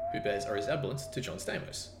Matthew, who bears a resemblance to John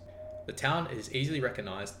Stamos. The town is easily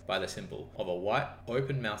recognised by the symbol of a white,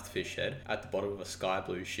 open-mouthed fish head at the bottom of a sky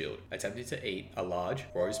blue shield, attempting to eat a large,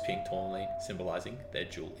 rose-pink tourmaline symbolising their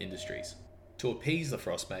jewel industries. To appease the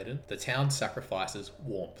Frost Maiden, the town sacrifices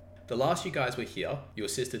warmth. The last you guys were here, you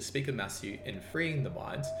assisted Speaker Matthew in freeing the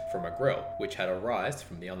mines from a grill, which had arisen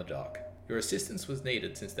from the Underdark. Your assistance was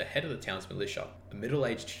needed since the head of the town's militia, a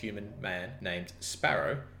middle-aged human man named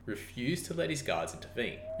Sparrow, refused to let his guards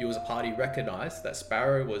intervene. You as a party recognised that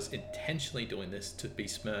Sparrow was intentionally doing this to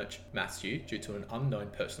besmirch Matthew due to an unknown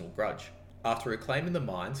personal grudge. After reclaiming the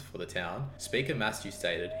mines for the town, Speaker Matthew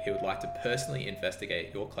stated he would like to personally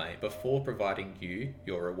investigate your claim before providing you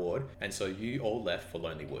your reward, and so you all left for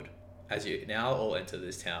Lonely Wood. As you now all enter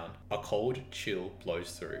this town, a cold chill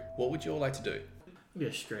blows through. What would you all like to do? We'll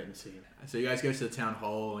go straight and see him. So you guys go to the town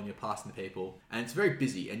hall and you're passing the people, and it's very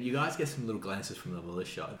busy, and you guys get some little glances from the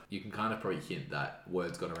militia. You can kind of probably hint that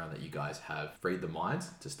word's gone around that you guys have freed the mines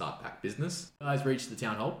to start back business. You guys reach the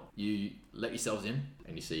town hall, you let yourselves in,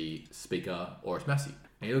 and you see Speaker Oris Massey.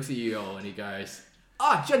 And he looks at you all and he goes,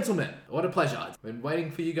 gentlemen, what a pleasure. I've been waiting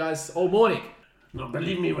for you guys all morning. No,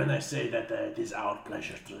 believe me when I say that it is our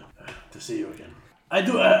pleasure to see you again. I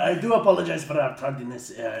do apologize for our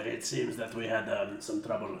tardiness. It seems that we had some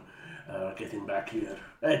trouble getting back here.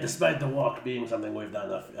 Despite the walk being something we've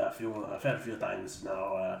done a fair few times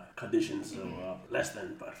now, conditions are less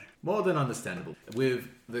than perfect. More than understandable. With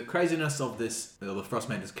the craziness of this, the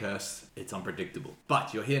Frostmaker's curse, it's unpredictable.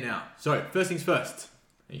 But you're here now. So, first things first.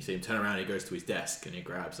 And you see him turn around, he goes to his desk and he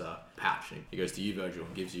grabs a pouch. And he goes to you, Virgil,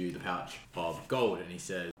 and gives you the pouch of gold. And he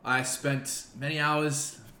says, I spent many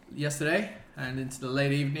hours yesterday and into the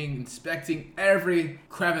late evening inspecting every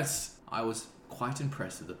crevice. I was quite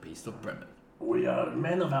impressed with the Beast of Bremen. We are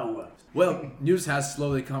men of our word. Well, news has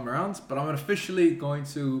slowly come around, but I'm officially going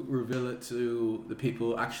to reveal it to the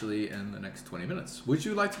people actually in the next 20 minutes. Would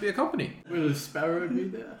you like to be accompanied? Will Sparrow be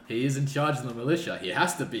there? He is in charge of the militia. He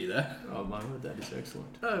has to be there. Oh my word, that is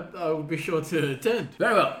excellent. I will be sure to attend.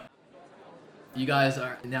 Very well. You guys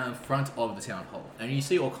are now in front of the town hall, and you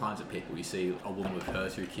see all kinds of people. You see a woman with her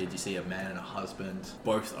 2 kids. You see a man and a husband.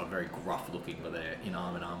 Both are very gruff looking, but they're in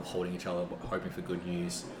arm in arm, holding each other, hoping for good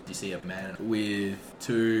news. You see a man with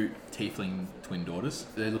 2 tiefling twin daughters.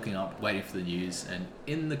 They're looking up, waiting for the news. And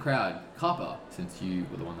in the crowd, Kappa, since you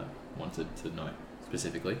were the one that wanted to know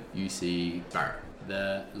specifically, you see Barrett,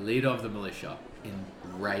 the leader of the militia, in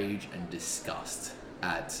rage and disgust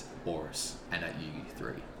at Horus and at you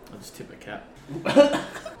 3. I'll just tip a cap. But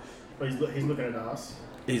he's looking at us.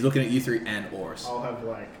 He's looking at you 3 and Horus. I'll have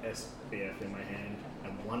like SBF in my hand,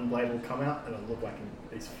 and one blade will come out, and it'll look like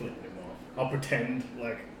he's flipping him off. I'll pretend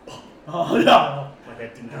like, Oh no! like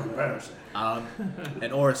I didn't have Embarrassing.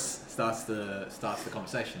 And Horus starts the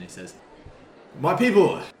conversation. He says, "My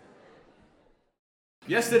people,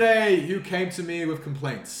 yesterday you came to me with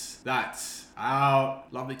complaints that our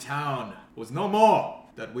lovely town was no more,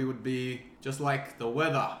 that we would be just like the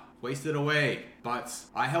weather, wasted away. But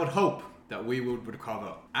I held hope that we would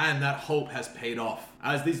recover, and that hope has paid off.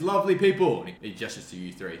 As these lovely people," and he gestures to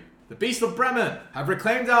you 3, "the Beast of Bremen have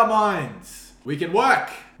reclaimed our minds. We can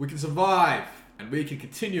work, we can survive, and we can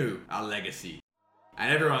continue our legacy."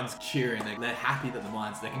 And everyone's cheering. They're happy that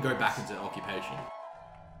they can go back into occupation.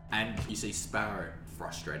 And you see Sparrow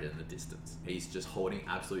frustrated in the distance. He's just holding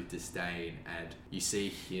absolute disdain, and you see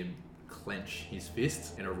him clench his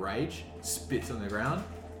fist in a rage, spits on the ground,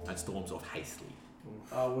 and storms off hastily.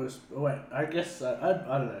 I guess I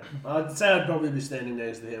don't know. I'd say I'd probably be standing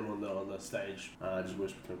next to him on the stage. Just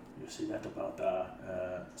whisper to him, "You see that about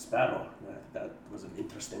Sparrow? That was an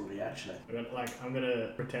interesting reaction." I'm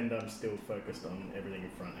gonna pretend I'm still focused on everything in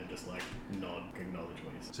front and just like nod, acknowledge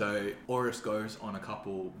what he's saying. So Horus goes on a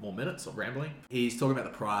couple more minutes of rambling. He's talking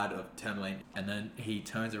about the pride of Tourmaline, and then he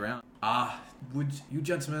turns around. Would you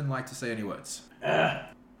gentlemen like to say any words?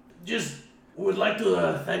 Just would like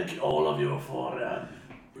to thank all of you for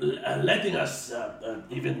letting us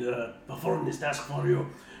even perform this task for you.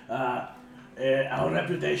 Our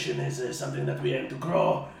reputation is something that we aim to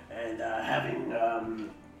grow, and having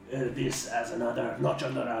this as another notch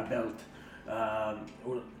under our belt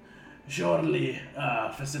will surely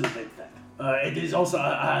facilitate that. It is also,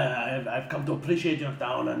 I've come to appreciate your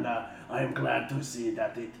town, and I am glad to see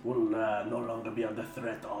that it will no longer be under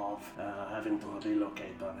threat of having to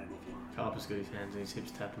relocate or anything. Carper's got his hands on his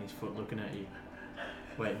hips, tapping his foot, looking at you,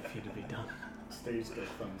 waiting for you to be done. Steve's got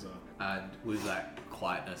thumbs up. And with that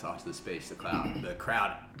quietness after the speech, the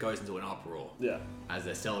crowd goes into an uproar. Yeah. As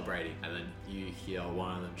they're celebrating, and then you hear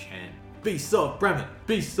one of them chant, "Beast of Bremen!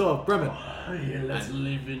 Beast of Bremen!" Oh, yeah, let's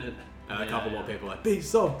live in it. And a couple more people are like,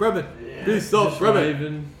 "Beast of Bremen! Beast of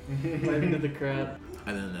Bremen!" Waving to the crowd.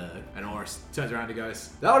 And then and Horus turns around and goes,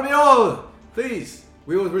 "That will be all! Please,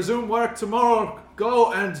 we will resume work tomorrow.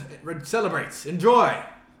 Go and celebrate. Enjoy!"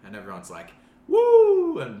 And everyone's like,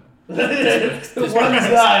 "Woo!" And One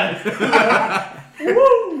side.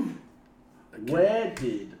 Woo! Where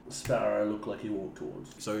did Sparrow look like he walked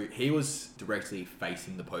towards? So he was directly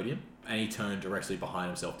facing the podium, and he turned directly behind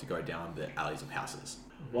himself to go down the alleys of houses.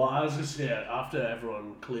 Well, I was just after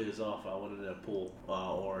everyone clears off, I wanted to pull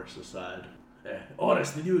Horus aside.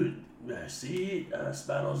 Horus, did you see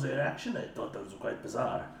Sparrow's reaction? I thought that was quite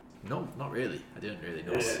bizarre. No, not really. I didn't really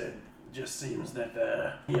notice. Just seems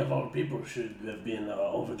that he of all people should have been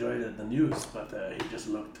overjoyed at the news, but he just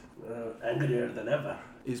looked angrier than ever.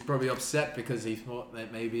 He's probably upset because he thought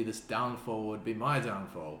that maybe this downfall would be my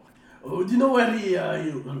downfall. Oh, do you know where he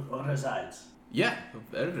resides? Yeah,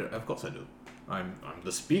 of course I do. I'm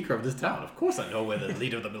the speaker of this town. Of course I know where the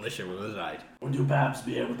leader of the militia will reside. Would you perhaps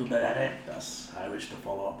be able to direct us? I wish to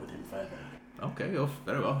follow up with him further. Okay,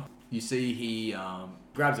 very well. You see he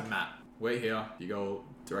grabs a map. Wait here. You go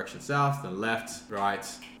direction south, then left, right.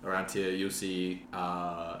 Around here you'll see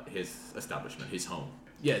his establishment, his home.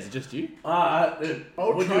 Yeah, is it just you? I'll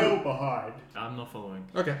Would trail you- behind. I'm not following.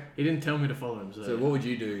 Okay. He didn't tell me to follow him, so, So what would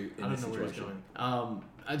you do in I this don't know where he's situation? going.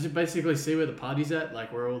 I just basically see where the party's at,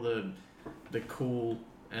 like where all the cool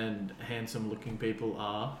and handsome looking people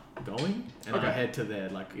are going, and Okay. I head to there,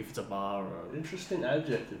 like if it's a bar or... Interesting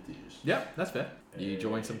adjective to use. Yep, that's fair. You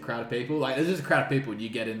join some crowd of people. Like, there's just a crowd of people, and you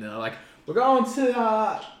get in there, like, we're going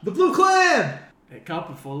to the Blue Clam!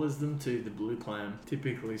 Carper follows them to the Blue Clam,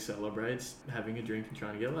 typically celebrates having a drink and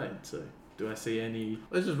trying to get laid, so do I see any...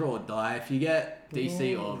 Let's just roll a die. If you get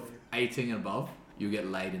DC of 18 and above, you'll get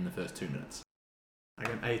laid in the first 2 minutes. I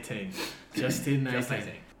got 18. Just in 18. Just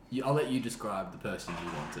 18. I'll let you describe the person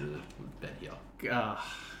you want to bet here.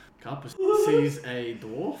 Carper sees a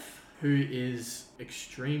dwarf who is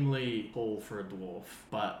extremely tall for a dwarf,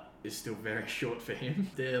 but is still very short for him.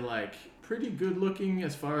 They're like pretty good looking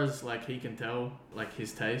as far as like he can tell, like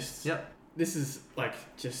his tastes. Yep. This is like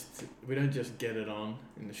just, we don't just get it on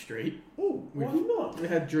in the street. Oh, why not? We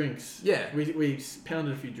had drinks. Yeah. We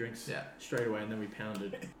pounded a few drinks Yeah. straight away, and then we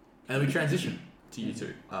pounded. And then we transition to you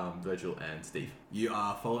two, Virgil and Steve. You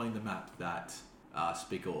are following the map that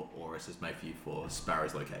Speaker Oris has made for you for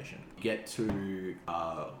Sparrow's location. You get to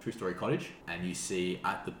two-story cottage, and you see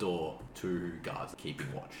at the door 2 guards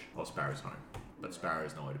keeping watch while Sparrow's home. But Sparrow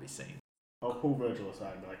is nowhere to be seen. I'll pull Virgil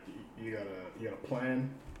aside and be like, you got a plan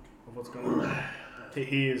of what's going on?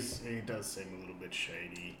 He does seem a little bit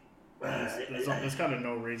shady. There's kind of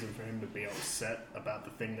no reason for him to be upset about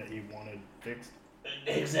the thing that he wanted fixed.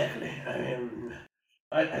 Exactly.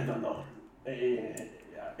 I don't know.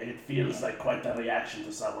 It feels like quite a reaction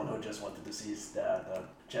to someone who just wanted to seize the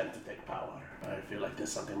chance to take power. I feel like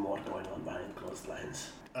there's something more going on behind closed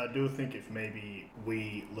lines. I do think if maybe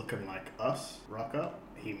we looking like us rock up,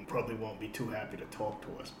 he probably won't be too happy to talk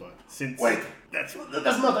to us. But since That's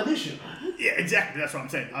not an issue. yeah, exactly, that's what I'm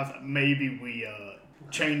saying. maybe we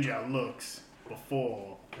change our looks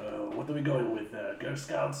before. What are we going with? Girl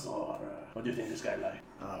Scouts or what do you think this guy like?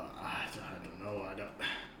 I don't know.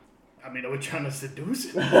 I mean, are we trying to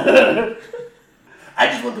seduce him? I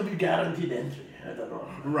just want to be guaranteed entry. I don't know.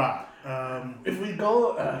 Right. If we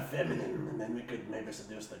go feminine, and then we could maybe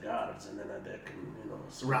seduce the guards, and then they can,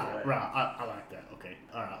 swing away. Right. I like that. Okay.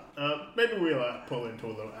 All right. Maybe we'll pull into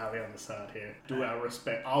a little alley on the side here. Do our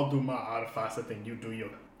respect. I'll do my artificer thing. You do your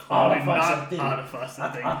Artificer thing. artificer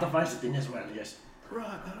thing. Artificer thing as well. Yes.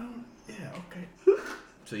 Right. Yeah. Okay.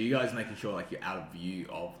 So you guys making sure like you're out of view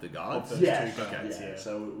of the guards? Of those Yes. two guards, yeah.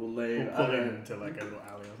 So we'll lay We'll pull him into like a little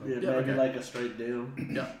alley or something. maybe okay. like a straight down.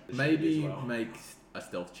 Yeah. Should Maybe as well. make a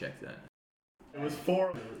stealth check then. It was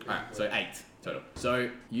 4. Alright, so 8 total. So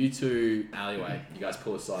you two alleyway, you guys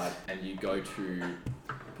pull aside and you go to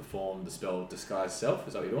perform the spell Disguise Self.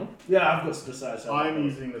 Is that what you're doing? Yeah, I've got to decide. I'm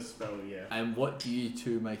using the spell, yeah. And what do you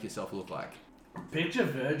two make yourself look like? Picture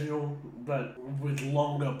Virgil, but with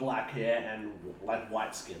longer black hair and like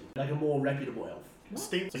white skin, like a more reputable elf.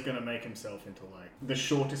 Steve's gonna make himself into like the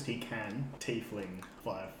shortest he can, tiefling,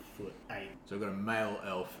 5'8". So we've got a male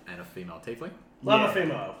elf and a female tiefling. Well, I'm a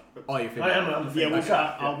female elf. Oh, you're female. I'm a Yeah,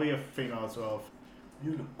 female. I'll be a female as well.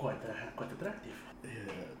 You look quite attractive.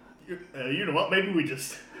 Yeah. You know what? Maybe we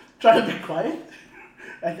just Try to be quiet.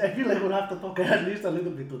 I feel like we'll have to talk at least a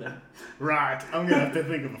little bit to them. right. I'm gonna have to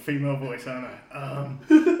think of a female voice, aren't I?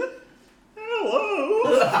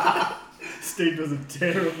 Hello. Steve does a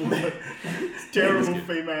terrible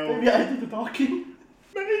female. Maybe I do the talking.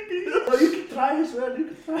 Maybe. Or you can try as well. You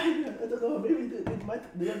can try. I don't know. Maybe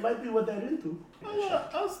it might be what they're into.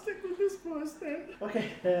 I'll stick with this voice then.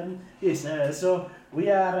 Okay. Yes. So we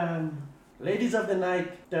are ladies of the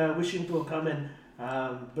night, wishing to come and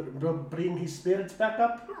bring his spirits back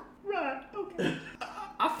up. Right. Okay.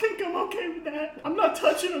 I think I'm okay with that. I'm not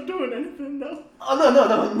touching or doing anything though. Oh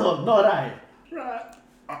no, not I. Right.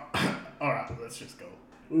 All right. Let's just go.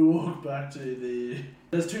 We walk back to the.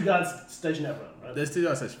 There's 2 guards stationed out front, right? There's 2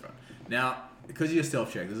 guys stationed front. Now, because of your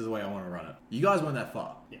stealth check, this is the way I want to run it. You guys weren't that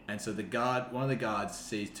far. Yeah. And so one of the guards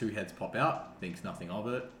sees 2 heads pop out, thinks nothing of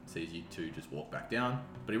it, sees you 2 just walk back down,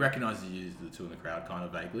 but he recognizes you as the 2 in the crowd kind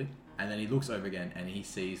of vaguely. And then he looks over again and he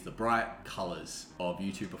sees the bright colors of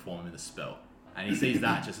you 2 performing the spell. And he sees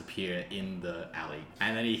that just appear in the alley.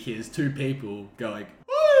 And then he hears 2 people going,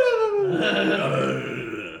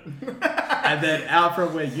 and then out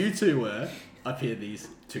from where you 2 were, appear these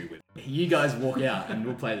 2 women. You guys walk out and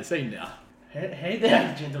we'll play the scene now. Hey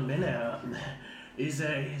there, gentlemen. Is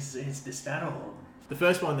the Sparrow home? The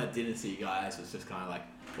first one that didn't see you guys was just kind of like,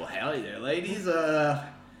 well, howdy there, ladies. Well,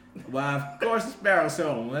 of course the Sparrow's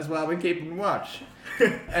home. That's why we're keeping watch.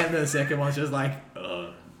 And the second one's just like,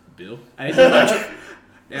 Bill? And he's just like,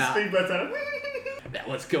 yeah. Steve lets out. That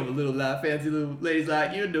what's come a little fancy little ladies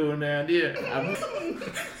like you doing down here.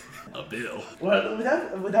 A Bill. Well,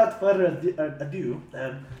 without further ado,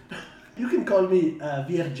 you can call me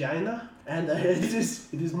Virgina, and it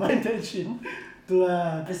is my intention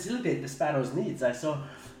to facilitate the Sparrow's needs. I saw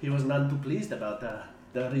he was none too pleased about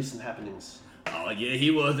the recent happenings. Oh yeah, he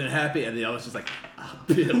wasn't happy, and then I was just like,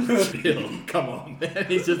 Bill, come on, man.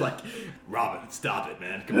 He's just like, Robert, stop it,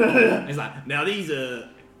 man. Come on. He's like, now these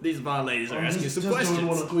fine ladies are asking you some questions. Don't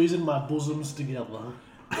want to squeezing my bosoms together.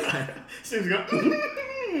 Steve's going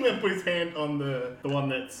and put his hand on the one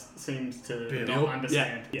that seems to not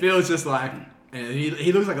understand. Yeah. Bill's just like, and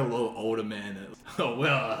he looks like a little older man. Oh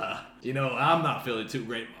well, I'm not feeling too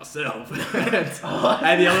great myself.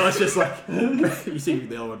 And the other one's just like, you see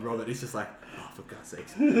the other one, Robert. He's just like, oh for God's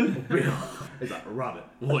sakes, Bill. He's like, Robert,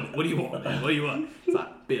 what do you want, man? What do you want? It's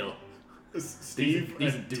like, Bill. Steve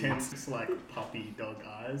these attempts like puppy dog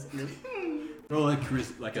eyes. And goes, roll like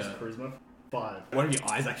charisma. 5. One of your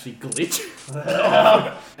eyes actually glitch.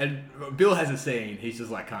 And Bill hasn't seen. He's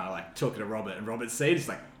just like kind of like talking to Robert, and Robert's seen. He's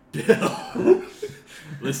like, Bill,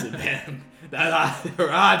 listen, man,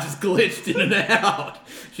 her eye just glitched in and out.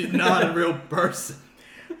 She's not a real person.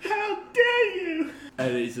 How dare you?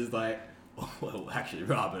 And he's just like, well, actually,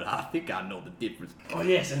 Robert, I think I know the difference. Oh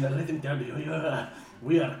yes, and let him tell you,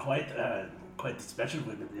 we are quite special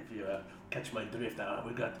women. If you catch my drift,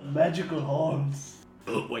 we got magical horns.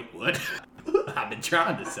 Oh, wait, what? I've been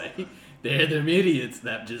trying to say. They're them idiots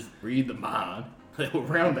that just read the mind. They were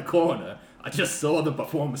around the corner. I just saw them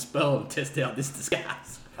perform a spell to test out this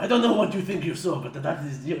disguise. I don't know what you think you saw, but that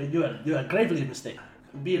is you are gravely mistaken.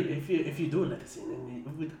 Bill, if you do let us in,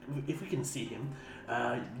 and if we can see him,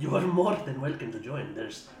 you are more than welcome to join.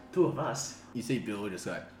 There's 2 of us. You see Bill just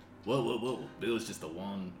like, whoa. Bill's just a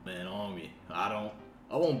one-man army. I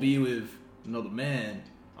won't be with another man.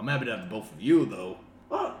 I'm happy to have both of you, though.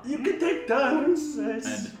 Well, you can take turns.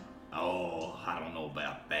 And, I don't know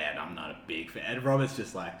about that. I'm not a big fan. And Robert's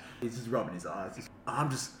just like, he's just rubbing his eyes. I'm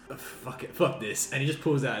just, fuck this. And he just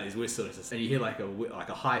pulls out his whistle, and you hear like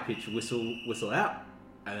a high-pitched whistle out.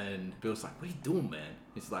 And then Bill's like, what are you doing, man?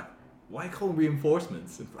 He's like, why call them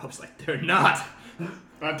reinforcements? And Robert's like, they're not.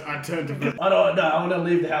 I turned to Bill. I want to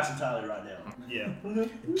leave the house entirely right now. Yeah.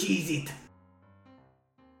 Jeez it.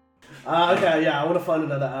 Okay, yeah, I want to find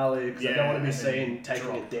another alley because I don't want to be and seen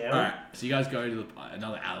taking it down. Alright, so you guys go to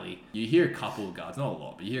another alley. You hear a couple of guards, not a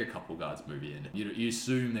lot, but you hear a couple of guards move in. You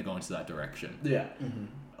assume they're going to that direction. Yeah. Mm-hmm.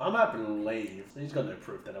 I'm happy to leave. He's got no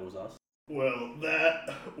proof that it was us. Well, that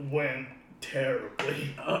went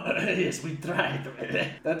terribly. Yes, we tried.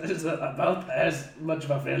 That is about as much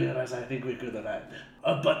of a failure as I think we could have had.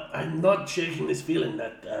 But I'm not shaking this feeling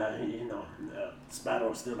that,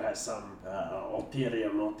 Sparrow still has some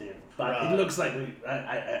ulterior motive. But it looks like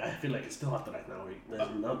I feel like it's still after right now. There's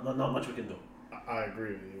not much we can do. I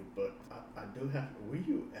agree with you, but I do have... Were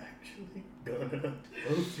you actually gonna go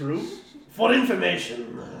through? For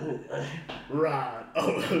information. Right.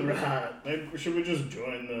 Oh, right. Maybe, should we just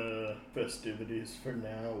join the festivities for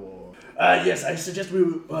now, or...? Yes, I suggest we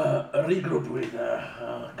regroup with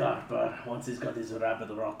Garper once he's got his rapid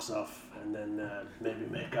rocks off, and then maybe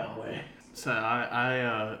make our way. So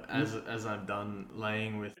as I'm done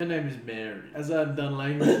laying with... Her name is Mary. As I'm done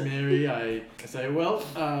laying with Mary, I say, well,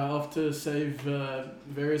 off to save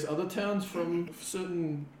various other towns from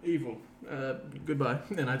certain evil. Goodbye.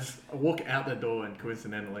 And I walk out the door, and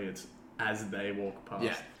coincidentally, it's as they walk past.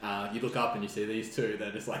 Yeah. You look up and you see these two.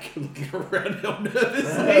 They're just like looking around all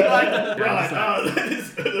nervously.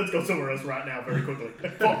 Let's go somewhere else right now, very quickly.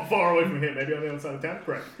 Far away from here, maybe on the other side of town.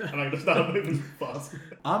 Correct. And I'm going to start moving fast.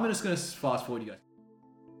 I'm just going to fast forward you guys.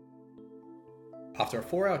 After a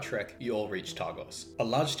 4-hour trek, you all reach Targos. A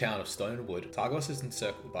large town of stone and wood, Targos is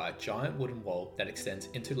encircled by a giant wooden wall that extends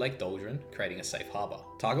into Lake Doldrin, creating a safe harbour.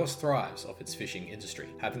 Targos thrives off its fishing industry,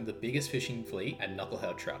 having the biggest fishing fleet and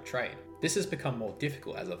knucklehead trout trade. This has become more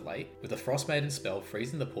difficult as of late, with the Frostmaiden spell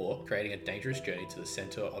freezing the port, creating a dangerous journey to the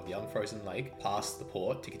centre of the unfrozen lake past the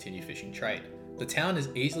port to continue fishing trade. The town is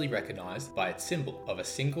easily recognised by its symbol of a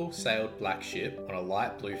single-sailed black ship on a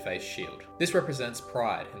light blue-faced shield. This represents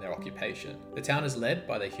pride in their occupation. The town is led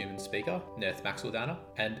by their human speaker, Nerth Maxwelldana,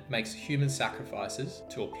 and makes human sacrifices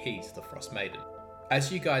to appease the Frost Maiden.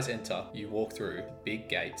 As you guys enter, you walk through big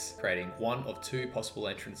gates, creating one of 2 possible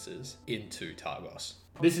entrances into Targos.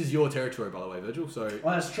 This is your territory, by the way, Virgil, so...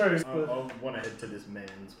 Well, that's true. I want to head to this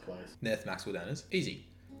man's place. Nerth Maxwelldana's easy.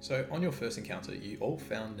 So, on your first encounter, you all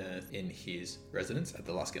found Nerth in his residence at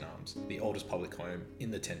the Luskin Arms, the oldest public home in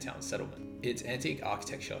the 10-town settlement. Its antique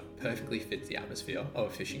architecture perfectly fits the atmosphere of a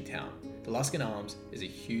fishing town. The Luskin Arms is a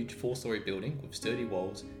huge 4-story building with sturdy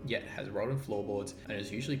walls, yet has rotten floorboards and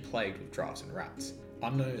is usually plagued with drafts and rats.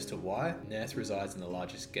 Unknown as to why, Nerth resides in the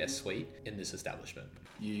largest guest suite in this establishment.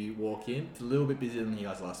 You walk in, it's a little bit busier than you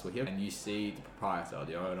guys last were here, and you see the proprietor,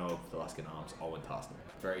 the owner of the Luskin Arms, Owen Tarsnell.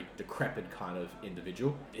 Very decrepit kind of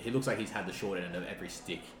individual. He looks like he's had the short end of every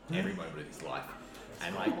stick, every moment of his life.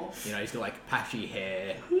 And like, you know, he's got like patchy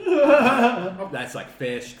hair, that's like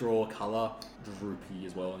fair straw colour, droopy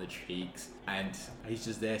as well on the cheeks, and he's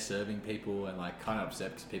just there serving people and like kind of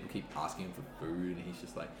upset because people keep asking him for food, and he's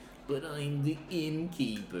just like, but I'm the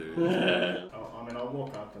innkeeper. I'll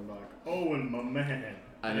walk up and be like, Owen, my man.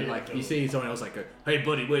 And like, you see someone else like go, hey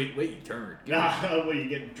buddy, wait your turn. What, you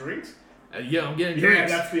getting drinks? Yeah, I'm getting drinks.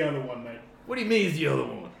 Yeah, that's the other one, mate. What do you mean is the other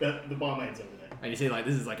one? The barmaid's over there. And you see like,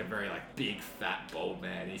 this is like a very like big, fat, bald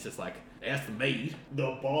man. And he's just like, ask for me.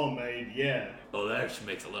 The barmaid, yeah. Oh, that actually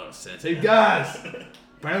makes a lot of sense. Hey guys,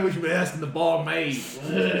 apparently we should be asking the barmaid.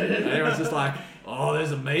 And everyone's just like, oh,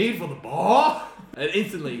 there's a maid for the bar? And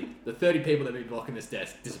instantly, the 30 people that have been blocking this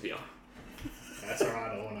desk disappear. That's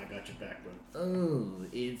alright, Owen, I got your back, bud. Oh,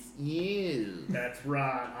 it's you. That's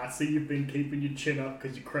right. I see you've been keeping your chin up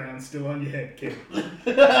because your crown's still on your head, kid.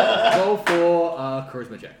 Roll for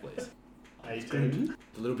charisma check, please. 18.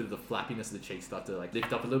 A little bit of the flappiness of the cheeks start to like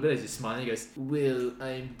lift up a little bit as you're smiling. He goes, Well,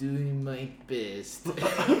 I'm doing my best.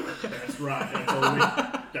 That's right.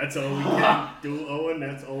 That's all we can do, Owen.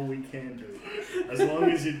 That's all we can do. As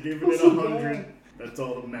long as you're giving it 100, that's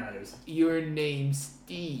all that matters. Your name's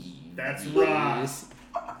Steve. That's right. Yes.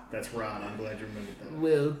 That's right. I'm glad you remembered that.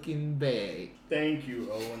 Welcome back. Thank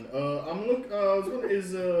you, Owen.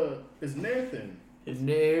 Is Nathan?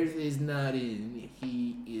 Nerth is not in.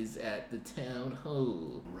 He is at the town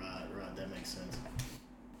hall. Right. That makes sense.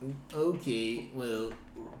 Okay, well,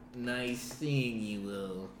 nice seeing you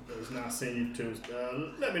all. It was nice seeing you too.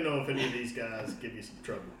 Let me know if any of these guys give you some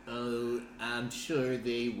trouble. Oh, I'm sure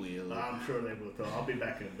they will. I'm sure they will. I'll be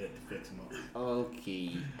back in a bit to fix them up.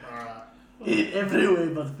 Okay. Alright. In every way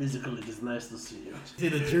but physical, it is nice to see you. see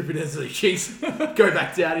the droopiness of the cheeks go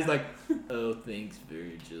back down. He's like, Oh, thanks,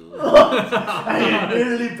 Virgil. I am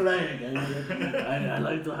really playing. I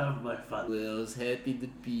like to have my fun. Well, I was happy to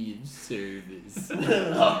be of service.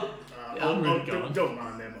 Don't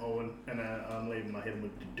mind them, Owen. And I'm leaving. I hit him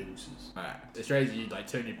with the deuces. alright. As straight as you like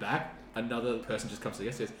turn your back, another person just comes to you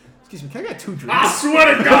and says, excuse me, can I get 2 drinks? I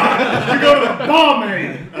swear to God, you go to the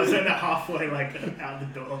barmaid. I was in that halfway, like out the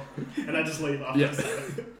door, and I just leave after. Yes.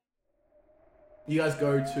 You guys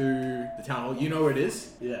go to the town hall. You know where it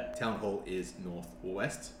is? Yeah. Town hall is north or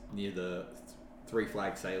west, near the 3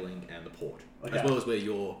 flag sailing and the port, Okay. as well as where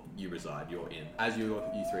you reside. You're in. As you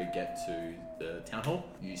 3 get to the town hall,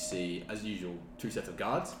 you see, as usual, 2 sets of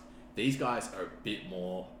guards. These guys are a bit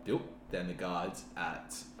more built than the guards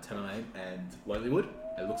at Tenamain and Lonelywood.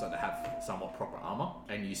 It looks like they have somewhat proper armor.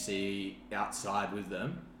 And you see outside with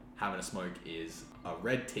them, having a smoke, is a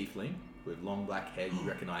red tiefling with long black hair you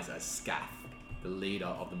recognize as Scath, the leader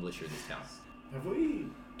of the militia in this town. Have we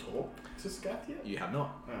talked to Scath yet? You have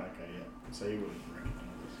not. Oh, okay, yeah. So you wouldn't recognize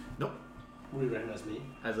us. Nope. Will you recognize me?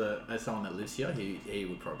 As someone that lives here, he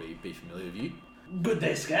would probably be familiar with you. Good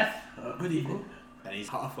day, Scath. Good evening. And he's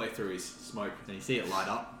halfway through his smoke, and you see it light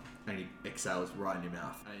up, and he exhales right in your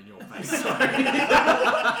mouth and in your face.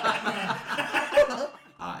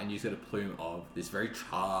 And you get a plume of this very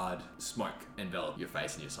charred smoke envelop your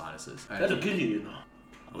face and your sinuses. And That'll kill you, know.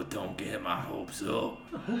 Oh, don't get my hopes up.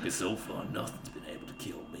 Because so far, nothing's been able to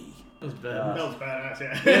kill me. That was bad. That was badass,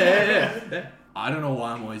 Yeah. I don't know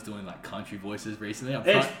why I'm always doing like country voices recently.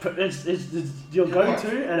 It's your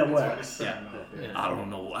go-to and it works. Yeah. I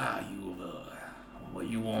don't know how what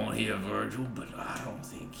you want here, Virgil, but I don't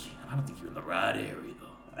think you're in the right area,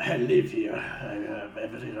 though. I live here. I have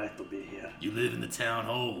every right to be here. You live in the town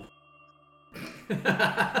hall.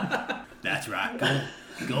 That's right.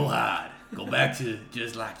 Go hide. Go back to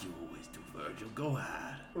just like you always do, Virgil. Go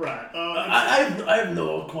hide. Right. I have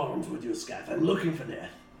no qualms with you, Scath. I'm looking for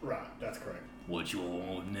that. Right, that's correct. What you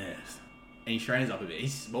want next? And he strains up a bit.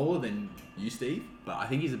 He's smaller than you, Steve, but I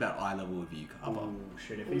think he's about eye level with you, Carver. Oh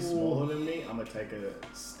shit, if he's smaller than me, I'm gonna take a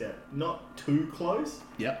step, not too close,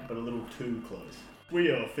 Yep. but a little too close.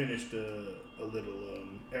 We finished a little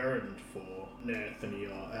errand for Nath, and he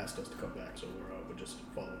asked us to come back, so we're just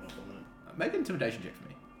following up on that. Make an intimidation check for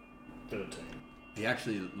me. 13. He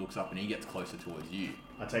actually looks up and he gets closer towards you.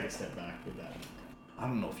 I take a step back with that. I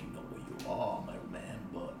don't know if you know where you are, my man,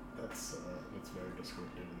 but That's very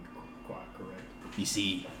descriptive and quite correct. You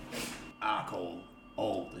see, I call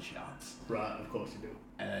all the shots. Right, of course you do.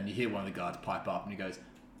 And then you hear one of the guards pipe up and he goes,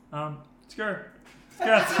 Scar.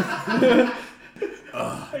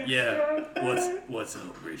 yeah, what's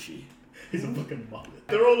up, Rishi? He's a fucking muppet.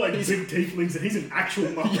 They're all like big tieflings and he's an actual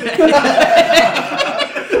muppet.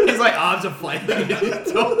 His like arms are flaming.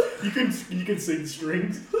 You can see the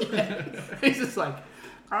strings. He's just like,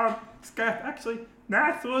 Scar, actually,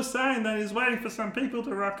 Nath was saying that he's waiting for some people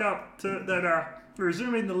to rock up that are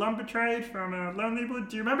resuming the lumber trade from Lonelywood.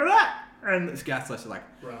 Do you remember that? And Scathslash is like,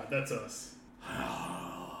 Right, that's us.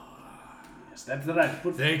 Yes, that's right.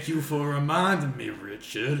 thank you for reminding me,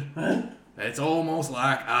 Richard. It's almost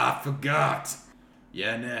like I forgot.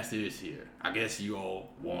 Yeah, Nath is here. I guess you all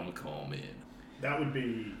want to come in. That would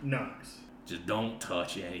be nice. Just don't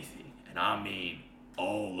touch anything. And I mean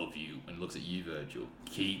all of you. And looks at you, Virgil.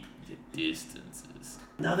 Keep your distances.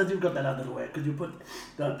 Now that you've got that out of the way, could you put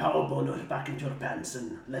the power boner back into your pants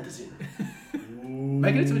and let us in?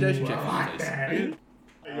 Make an intimidation check for me, please.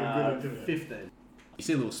 You're good at it. 15. You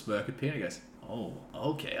see a little smirk appear and he goes, oh,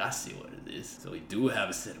 okay, I see what it is. So we do have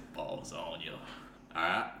a set of balls on you.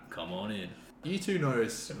 Alright, come on in. You two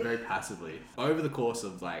notice very passively, over the course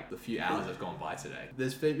of like the few hours that's gone by today,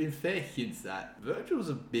 there's been fair hints that Virgil's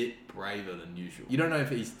a bit braver than usual. You don't know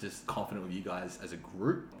if he's just confident with you guys as a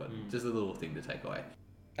group, but just a little thing to take away.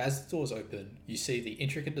 As the doors open, you see the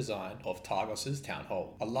intricate design of Targos's town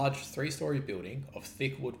hall, a large 3-story building of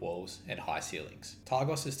thick wood walls and high ceilings.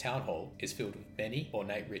 Targos's town hall is filled with many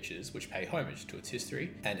ornate riches which pay homage to its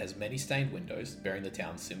history and has many stained windows bearing the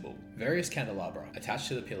town's symbol. Various candelabra attached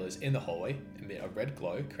to the pillars in the hallway emit a red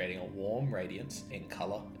glow, creating a warm radiance in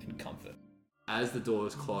colour and comfort. As the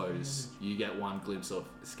doors close, you get one glimpse of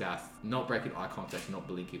Scath, not breaking eye contact, not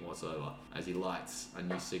blinking whatsoever, as he lights a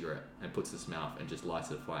new cigarette and puts it in his mouth and just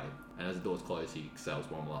lights it aflame. And as the doors close, he exhales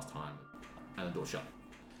one last time, and the door shut.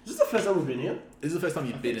 Is this the first time we've been here? This is the first time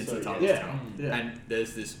you've been into the Targos Yeah. town. Yeah. And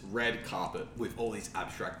there's this red carpet with all these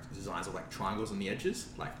abstract designs of like triangles on the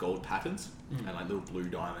edges, like gold patterns, and like little blue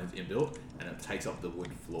diamonds inbuilt, and it takes up the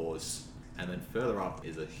wood floors. And then further up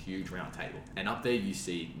is a huge round table. And up there you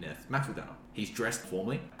see Neth Maxwell. He's dressed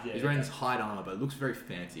formally. He's wearing this hide armor, but it looks very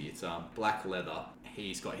fancy. It's black leather.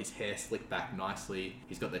 He's got his hair slicked back nicely.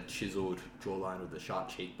 He's got the chiseled jawline with the sharp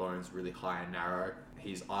cheekbones, really high and narrow.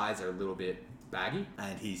 His eyes are a little bit baggy,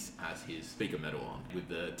 and he has his speaker medal on with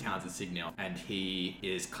the town's insignia, and he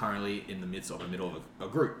is currently in the midst of a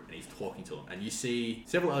group, and he's talking to them. And you see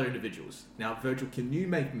several other individuals. Now, Virgil, can you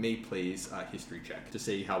make me please a history check to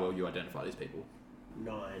see how well you identify these people?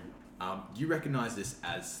 9. You recognize this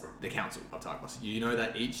as the council of Targos. You know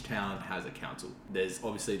that each town has a council. There's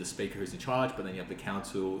obviously the speaker who's in charge, but then you have the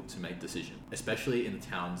council to make decisions, especially in the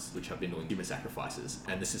towns which have been doing human sacrifices.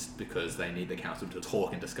 And this is because they need the council to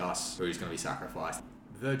talk and discuss who's going to be sacrificed.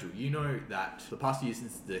 Virgil, you know that for the past year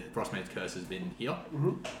since the Frostmaid's Curse has been here,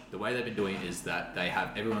 the way they've been doing it is that they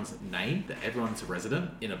have everyone's name, that everyone's a resident,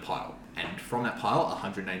 in a pile. And from that pile,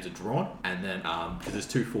 100 names are drawn. And then, because there's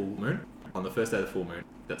 2 full moon, on the first day of the full moon,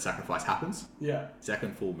 that sacrifice happens. Yeah.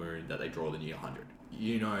 Second full moon, that they draw the new 100.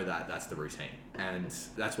 You know that that's the routine. And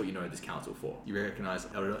that's what you know this council for. You recognize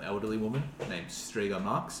an elderly woman named Striga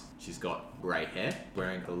Marks. She's got grey hair,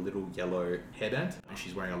 wearing a little yellow hairband, and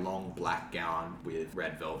she's wearing a long black gown with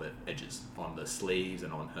red velvet edges on the sleeves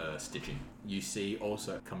and on her stitching. You see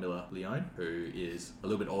also Camilla Leone, who is a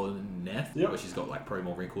little bit older than Neth, but she's got like probably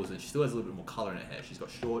more wrinkles, and she still has a little bit more colour in her hair. She's got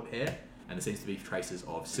short hair, and there seems to be traces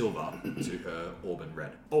of silver to her auburn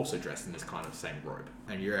red, also dressed in this kind of same robe.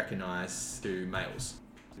 And you recognise 2 males.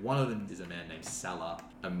 One of them is a man named Salah,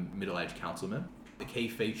 a middle-aged councilman. The key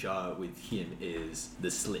feature with him is the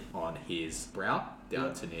slit on his brow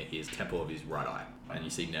down to near his temple of his right eye. And you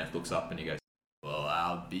see Neth looks up and he goes, well,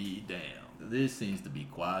 I'll be damned. This seems to be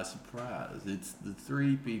quite a surprise. It's the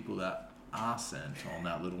 3 people that I sent on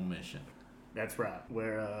that little mission. That's right.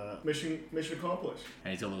 We're mission accomplished.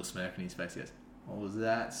 And he's got a little smirk in his face. He goes, oh, was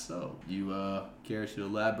that so? You care to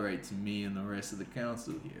elaborate to me and the rest of the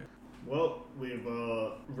council here? Well, we've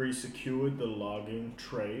resecured the logging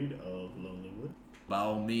trade of Lonelywood. By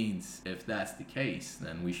all means, if that's the case,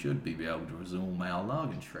 then we should be able to resume our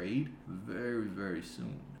logging trade very, very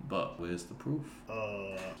soon. But where's the proof?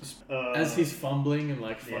 As he's fumbling and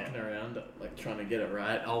like fucking around, like trying to get it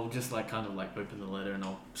right, I'll just like kind of like open the letter and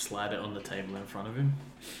I'll slide it on the table in front of him.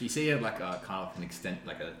 You see he had like a kind of an extent,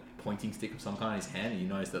 like a pointing stick of some kind in his hand, and you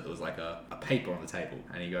notice that there was like a paper on the table,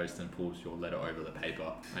 and he goes and pulls your letter over the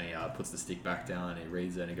paper, and he puts the stick back down and he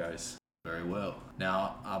reads it and he goes, very well.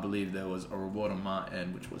 Now, I believe there was a reward on my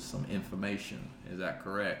end, which was some information. Is that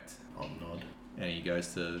correct? I'll nod. And he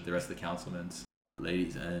goes to the rest of the councilmen.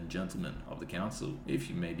 Ladies and gentlemen of the council, if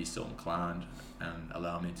you may be so inclined and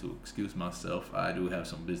allow me to excuse myself, I do have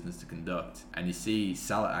some business to conduct. And you see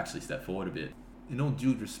Salah actually step forward a bit. In all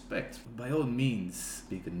due respect, by all means,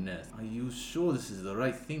 Speaker Neth, are you sure this is the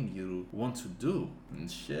right thing you want to do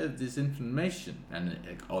and share this information? And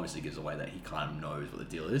it obviously gives away that he kind of knows what the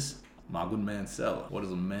deal is. My good man Salah, what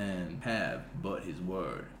does a man have but his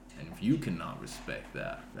word? And if you cannot respect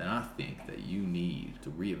that, then I think that you need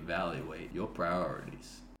to reevaluate your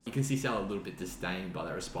priorities. You can see Sal a little bit disdained by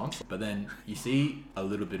that response, but then you see a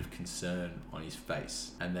little bit of concern on his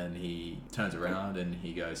face. And then he turns around and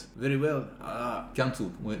he goes, very well,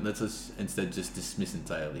 council, let us instead just dismiss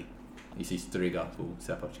entirely. You see Striga will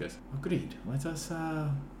step up. She goes, agreed, let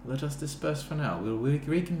us disperse for now. We'll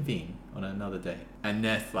reconvene on another day. And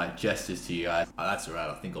Neth gestures to you guys, that's alright,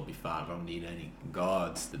 I think I'll be fine. I don't need any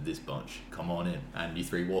guards to this bunch. Come on in. And you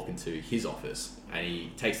three walk into his office and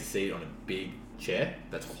he takes a seat on a big chair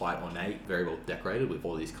that's quite ornate, very well decorated with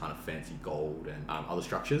all these kind of fancy gold and other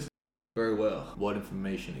structures. Very well. What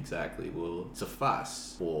information exactly will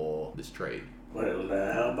suffice for this trade? Well,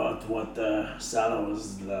 how about what Salah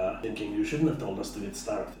was thinking? You shouldn't have told us to get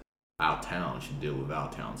started. Our town should deal with our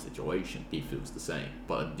town situation. He feels the same.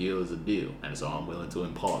 But a deal is a deal, and so I'm willing to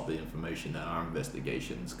impart the information that our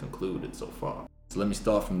investigations concluded so far. So let me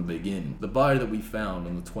start from the beginning. The body that we found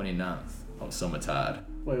on the 29th of Summertide.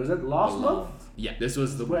 Wait, was that last month? Yeah, this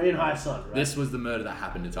was the... We're in High Sun, right? This was the murder that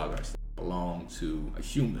happened in Targos. Belonged to a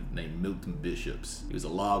human named Milton Bishops. He was a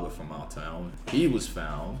logger from our town. He was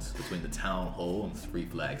found between the town hall and Three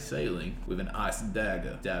Flags Sailing with an ice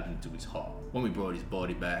dagger stabbed into his heart. When we brought his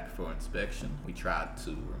body back for inspection, we tried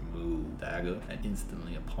to remove the dagger, and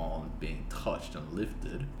instantly upon being touched and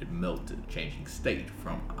lifted, it melted, changing state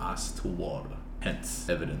from ice to water. Hence,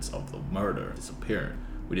 evidence of the murder disappearing.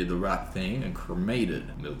 We did the right thing and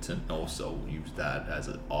cremated Milton. Also used that as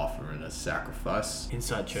an offering, a sacrifice.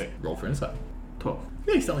 Inside check. Roll for insight. 12.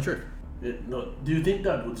 Yeah, he's telling the truth. No, do you think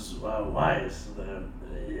that was wise?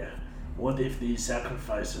 What if the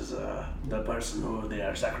sacrifices, the person who they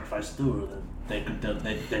are sacrificed to,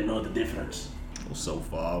 they know the difference? Well, so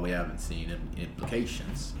far we haven't seen any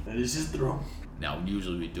implications. This is true. Now,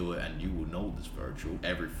 usually we do it, and you will know this, Virgil,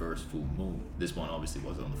 every first full moon. This one obviously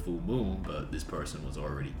wasn't on the full moon, but this person was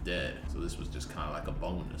already dead. So this was just kind of like a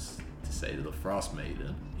bonus to say to the Frost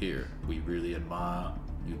Maiden, here, we really admire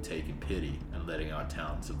you taking pity and letting our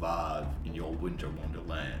town survive in your winter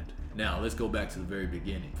wonderland. Now, let's go back to the very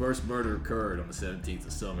beginning. First murder occurred on the 17th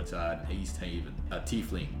of Summertide in East Haven. A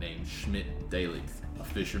tiefling named Schmidt Dalix, a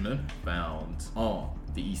fisherman, found on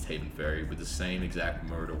the East Haven ferry with the same exact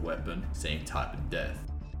murder weapon, same type of death.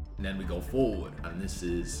 And then we go forward, and this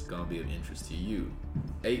is gonna be of interest to you.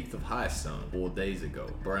 8th of High Sun, 4 days ago,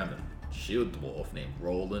 Bremen, shield dwarf named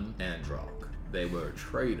Roland Androck. They were a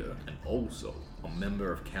trader and also a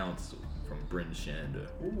member of council from Bryn Shander,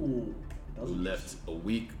 who left a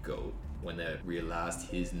week ago when they realized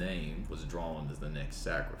his name was drawn as the next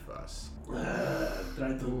sacrifice.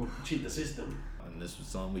 Try to cheat the system. And this was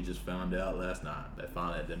something we just found out last night. They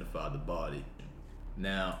finally identified the body.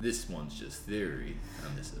 Now, this one's just theory,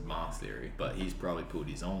 and this is my theory, but he's probably put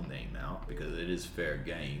his own name out because it is fair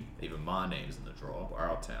game. Even my name's in the draw for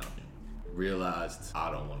our town. Realized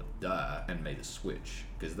I don't want to die and made a switch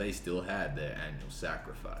because they still had their annual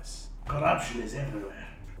sacrifice. Corruption is everywhere.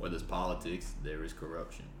 Where there's politics, there is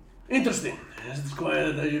corruption. Interesting. It's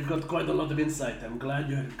quite, you've got quite a lot of insight. I'm glad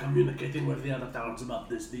you're communicating with the other towns about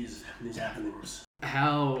these happenings.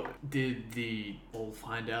 How did the all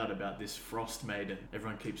find out about this Frost Maiden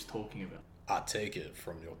everyone keeps talking about? I take it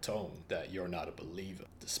from your tone that you're not a believer,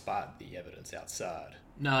 despite the evidence outside.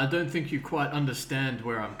 No, I don't think you quite understand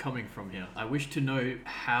where I'm coming from here. I wish to know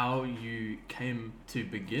how you came to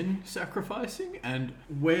begin sacrificing and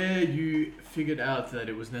where you figured out that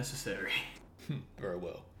it was necessary. Very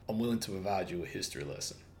well. I'm willing to provide you a history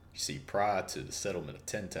lesson. You see, prior to the settlement of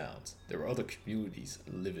 10 towns, there were other communities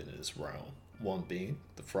living in this realm. One being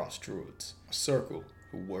the Frost Druids, a circle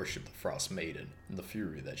who worship the Frost Maiden and the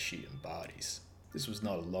fury that she embodies. This was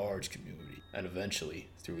not a large community, and eventually,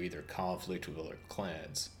 through either conflict with other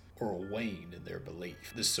clans or a wane in their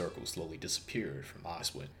belief, this circle slowly disappeared from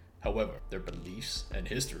Icewind. However, their beliefs and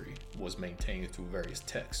history was maintained through various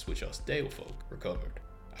texts which us Dale folk recovered.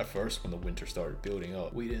 At first, when the winter started building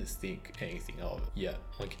up, we didn't think anything of it. Yet,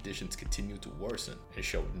 when conditions continued to worsen and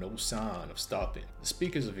showed no sign of stopping, the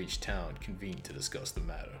speakers of each town convened to discuss the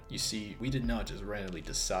matter. You see, we did not just randomly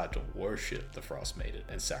decide to worship the Frost Maiden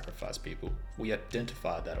and sacrifice people. We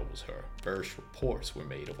identified that it was her. Various reports were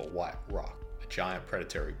made of a white rock, giant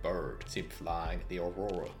predatory bird seemed flying in the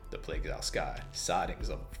aurora that plagued our sky. Sightings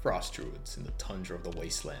of frost druids in the tundra of the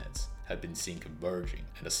wastelands had been seen converging,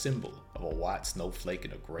 and a symbol of a white snowflake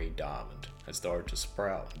and a grey diamond had started to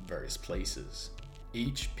sprout in various places.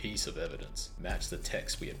 Each piece of evidence matched the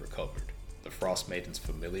text we had recovered. The Frost Maiden's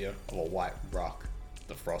familiar of a white rock,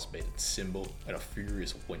 the Frost Maiden's symbol, and a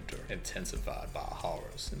furious winter intensified by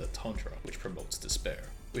horrors in the tundra which promotes despair.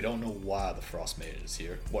 We don't know why the Frost Maiden is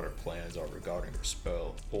here, what her plans are regarding her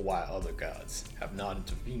spell, or why other gods have not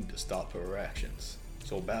intervened to stop her actions.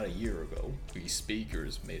 So about a year ago, we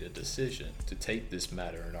speakers made a decision to take this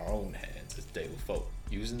matter in our own hands as Daily Folk.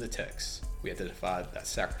 Using the text, we identified that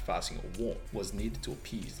sacrificing a warmth was needed to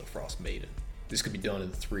appease the Frost Maiden. This could be done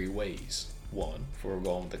in 3 ways. 1.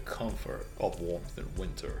 Foregoing the comfort of warmth in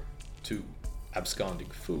winter. 2. Absconding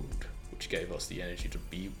food, which gave us the energy to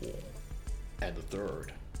be warm. And the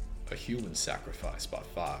 3rd, a human sacrifice by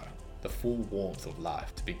fire, the full warmth of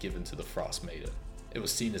life to be given to the Frost Maiden. It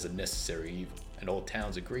was seen as a necessary evil, and all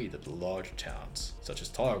towns agreed that the larger towns, such as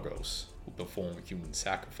Targos, would perform human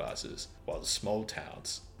sacrifices, while the small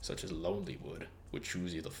towns, such as Lonelywood, would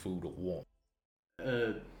choose either food or warmth.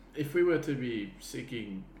 If we were to be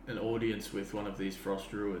seeking an audience with one of these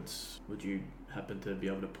frost druids, would you happen to be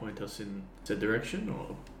able to point us in the direction,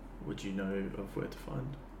 or would you know of where to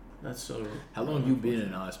find? That's so. How long you been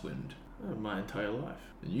in Icewind? My entire life.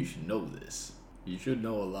 Then you should know this. You should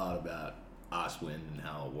know a lot about Icewind and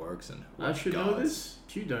how it works and what I should know this?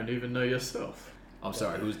 You don't even know yourself. I'm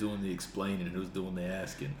sorry, who's doing the explaining and who's doing the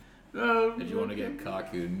asking? If you want to get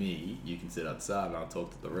cocky with me, you can sit outside and I'll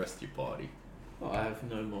talk to the rest of your party. Well, I have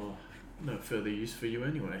no further use for you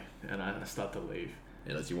anyway, and I start to leave.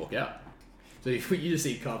 Unless you walk out. So you just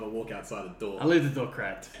see Carver walk outside the door. I leave the door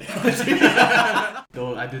cracked.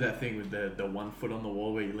 I do that thing with the 1 foot on the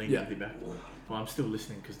wall where you lean your back. Well, I'm still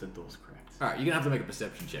listening because the door's cracked. Alright, you're going to have to make a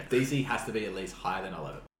perception check. DC has to be at least higher than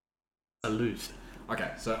 11. I lose.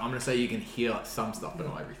 Okay, so I'm going to say you can hear some stuff but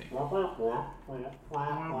not everything. Yeah.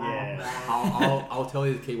 I'll tell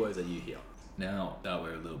you the keywords that you hear. Now that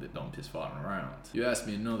we're a little bit done piss farting around, you asked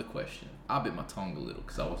me another question. I bit my tongue a little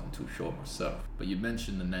because I wasn't too sure myself. But you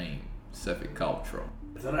mentioned the name, Cephid Caltro.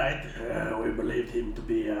 That's right. We believed him to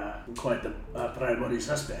be quite a primary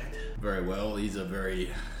suspect. Very well, he's a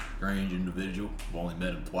very strange individual. I've only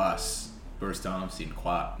met him twice. First time, seemed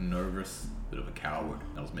quite nervous, bit of a coward.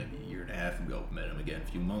 That was maybe a year and a half ago. Met him again a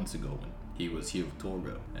few months ago when he was here with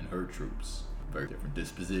Torgo and her troops. Very different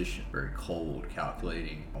disposition, very cold,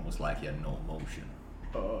 calculating, almost like he had no emotion.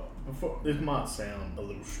 This might sound a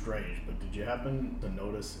little strange, but did you happen to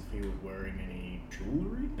notice if he was wearing any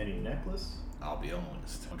jewelry, any necklace? I'll be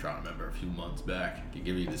honest, I'm trying to remember a few months back. I can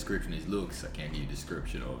give you a description of his looks, I can't give you a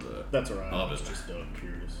description of the... That's alright, I was just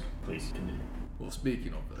curious. Please continue. Well,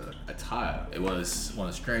 speaking of attire, it was one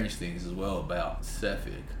of the strange things as well about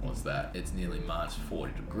Cephid was that it's nearly minus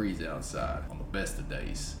 40 degrees outside on the best of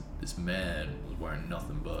days. This man was wearing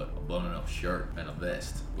nothing but a button-up shirt and a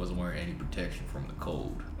vest. He wasn't wearing any protection from the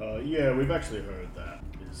cold. Yeah, we've actually heard that.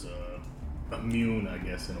 He's immune, I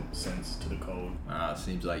guess, in a sense, to the cold.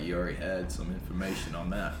 Seems like you already had some information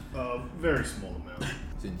on that. Very small amount.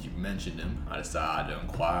 Since you mentioned him, I decided to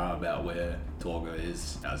inquire about where Torga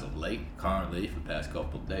is as of late. Currently, for the past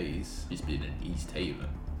couple of days, he's been in East Haven.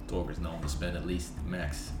 Torga's known to spend at least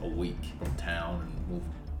max a week from town and move.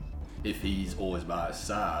 If he's always by his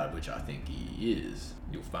side, which I think he is,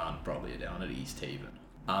 you'll find probably down at East Haven.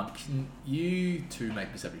 Can you two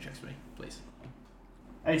make perception checks for me, please?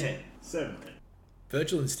 18. 17.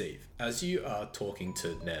 Virgil and Steve, as you are talking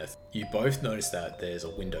to Neth, you both notice that there's a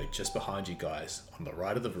window just behind you guys on the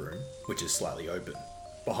right of the room, which is slightly open.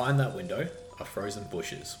 Behind that window are frozen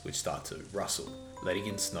bushes which start to rustle, letting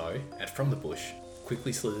in snow, and from the bush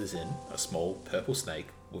quickly slithers in a small purple snake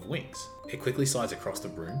with wings. It quickly slides across the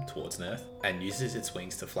room towards Neth and uses its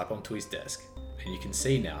wings to flap onto his desk, and you can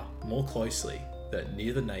see now, more closely, that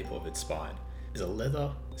near the nape of its spine is a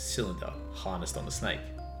leather cylinder harnessed on the snake.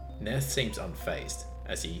 Neth seems unfazed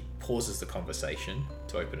as he pauses the conversation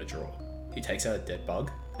to open a drawer. He takes out a dead bug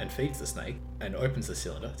and feeds the snake and opens the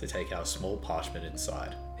cylinder to take out a small parchment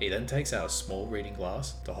inside. He then takes out a small reading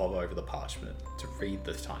glass to hover over the parchment to read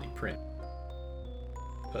the tiny print.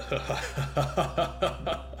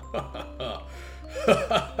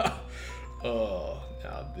 Oh,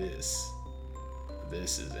 now this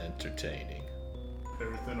is entertaining.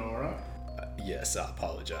 Everything alright? Yes, I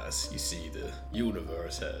apologize. You see, the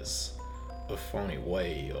universe has a funny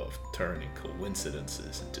way of turning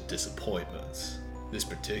coincidences into disappointments. This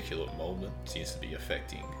particular moment seems to be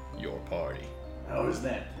affecting your party. How is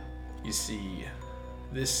that? You see,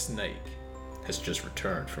 this snake has just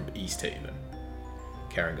returned from East Haven.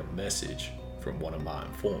 carrying a message from one of my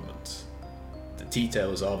informants. The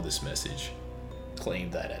details of this message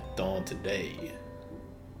claim that at dawn today,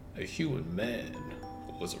 a human man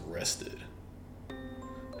was arrested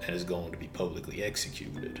and is going to be publicly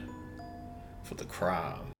executed for the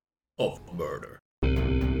crime of murder.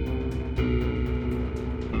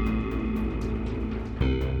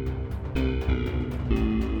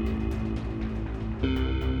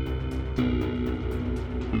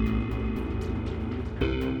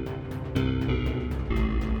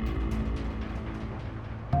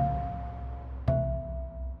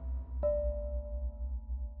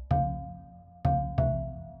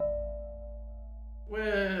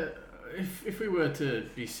 If we were to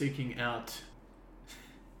be seeking out...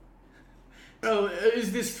 Well,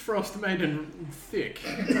 is this frost maiden thick?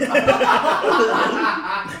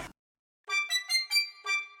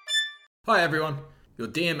 Hi everyone, your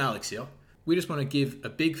DM Alex here. We just want to give a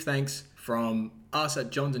big thanks from us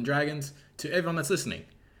at Johns and Dragons to everyone that's listening.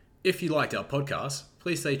 If you liked our podcast,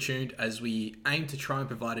 please stay tuned as we aim to try and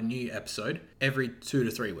provide a new episode every 2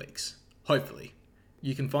 to 3 weeks. Hopefully.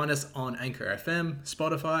 You can find us on Anchor FM,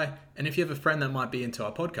 Spotify, and if you have a friend that might be into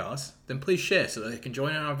our podcast, then please share so that they can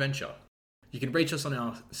join our adventure. You can reach us on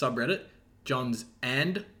our subreddit, Johns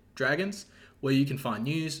and Dragons, where you can find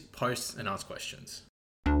news, posts, and ask questions.